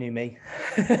 new year, new me.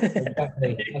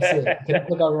 Exactly. That's it. Can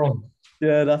never go wrong.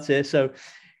 Yeah, that's it. So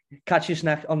catch you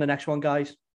on the next one,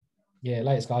 guys. Yeah,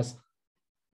 latest, guys.